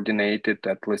more coordinated,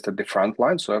 at least at the front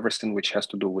line. So everything which has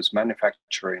to do with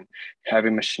manufacturing, heavy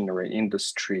machinery,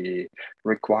 industry,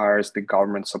 requires the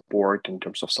government support in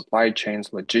terms of supply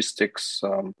chains, logistics,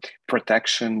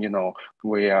 protection.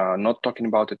 We are not talking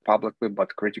about it publicly,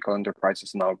 but critical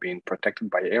enterprises now being protected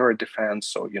by air defense.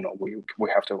 So,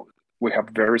 we have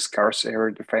very scarce air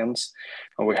defense,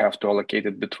 and we have to allocate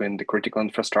it between the critical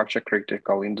infrastructure,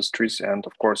 critical industries, and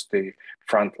of course the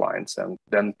front lines, and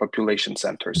then population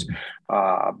centers.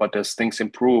 But as things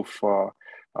improve,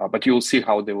 but you'll see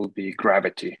how there will be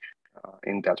gravity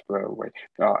in that way.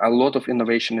 A lot of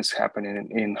innovation is happening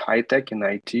in high tech, in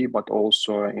IT, but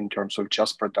also in terms of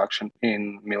just production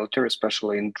in military,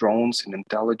 especially in drones, in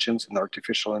intelligence, in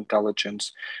artificial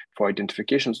intelligence for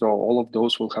identification. So all of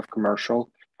those will have commercial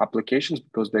applications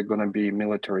because they're going to be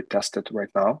military tested right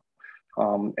now.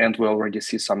 And we already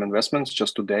see some investments.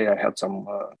 Just today, I had some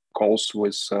calls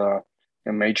with a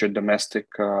major domestic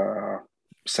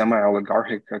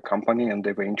semi-oligarchic company, and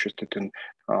they were interested in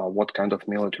what kind of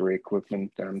military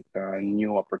equipment and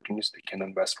new opportunities they can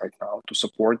invest right now to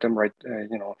support them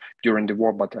during the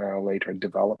war, but later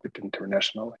develop it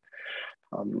internationally.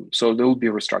 So there will be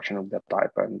restructuring of that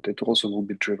type, and it also will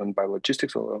be driven by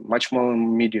logistics, or much more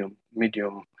medium,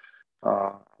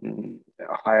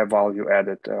 higher value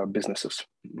added businesses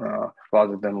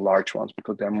rather than large ones,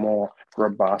 because they're more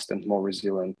robust and more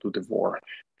resilient to the war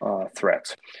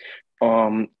threats.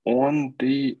 On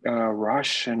the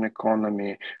Russian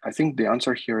economy, I think the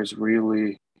answer here is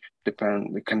really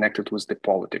connected with the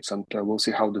politics, and we'll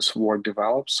see how this war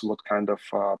develops, what kind of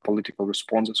political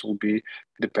responses will be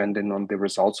depending on the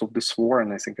results of this war,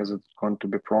 and I think as it's going to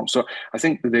be prone. So I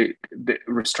think the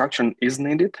restructuring is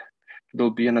needed. There'll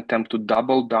be an attempt to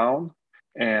double down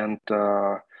and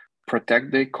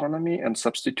protect the economy and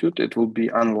substitute. It will be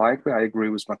unlikely, I agree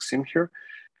with Maxim here,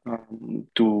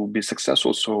 to be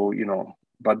successful. So,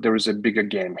 but there is a bigger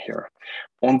game here.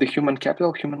 On the human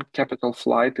capital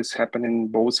flight is happening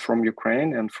both from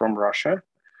Ukraine and from Russia.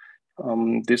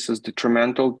 This is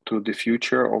detrimental to the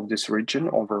future of this region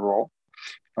overall.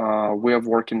 We are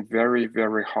working very,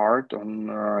 very hard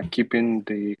on keeping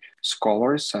the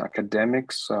scholars,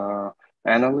 academics,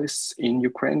 analysts in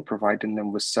Ukraine, providing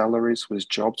them with salaries, with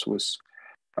jobs, with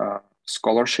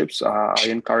scholarships. I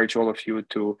encourage all of you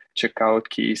to check out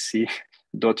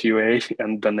kyiv.ua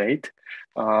and donate,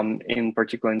 in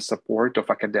particular in support of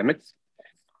academics.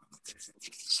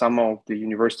 Some of the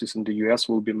universities in the US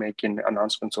will be making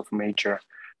announcements of major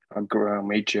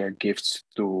gifts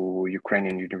to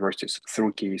Ukrainian universities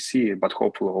through Kyiv, but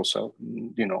hopefully also,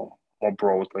 more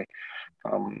broadly.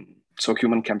 So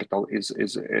human capital is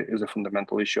a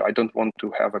fundamental issue. I don't want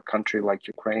to have a country like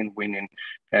Ukraine winning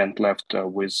and left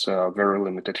with very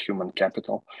limited human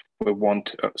capital. We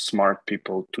want smart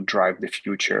people to drive the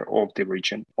future of the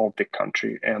region, of the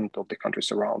country, and of the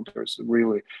countries around. There's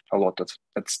really a lot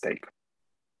at stake.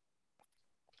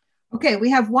 Okay, we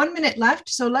have 1 minute left,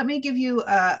 so let me give you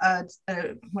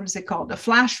what is it called? A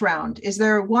flash round. Is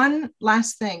there one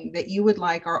last thing that you would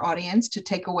like our audience to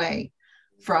take away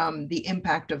from the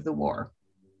impact of the war?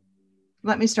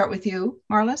 Let me start with you,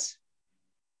 Marlous.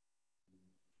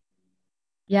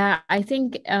 Yeah, I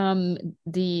think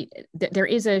there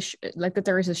is a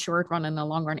short run and a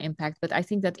long run impact, but I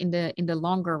think that in the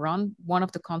longer run, one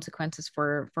of the consequences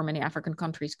for many African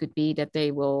countries could be that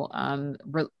they will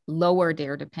lower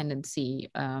their dependency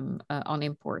on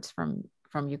imports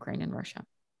from Ukraine and Russia.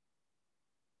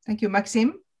 Thank you,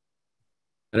 Maxim.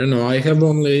 I don't know. I have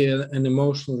only an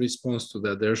emotional response to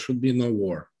that. There should be no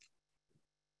war.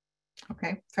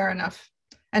 Okay, fair enough.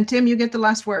 And Tim, you get the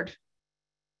last word.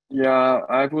 Yeah,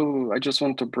 I just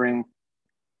want to bring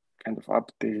kind of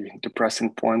up the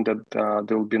depressing point that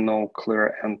there will be no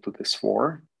clear end to this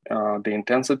war. The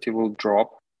intensity will drop.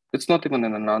 It's not even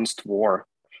an announced war.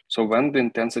 So when the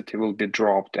intensity will be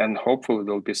dropped, and hopefully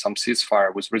there'll be some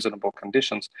ceasefire with reasonable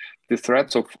conditions, the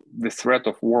threat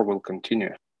of war will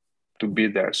continue to be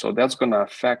there. So that's going to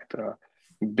affect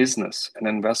business and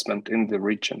investment in the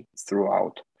region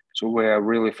throughout. So we are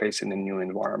really facing a new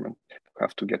environment. We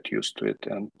have to get used to it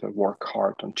and work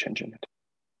hard on changing it.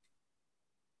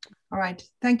 All right.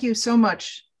 Thank you so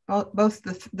much, both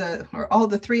all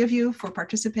the three of you, for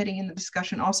participating in the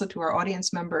discussion. Also to our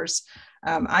audience members.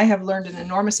 I have learned an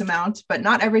enormous amount, but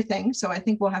not everything. So I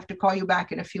think we'll have to call you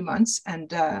back in a few months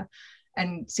and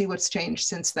see what's changed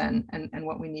since then and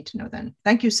what we need to know then.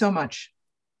 Thank you so much.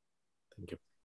 Thank you.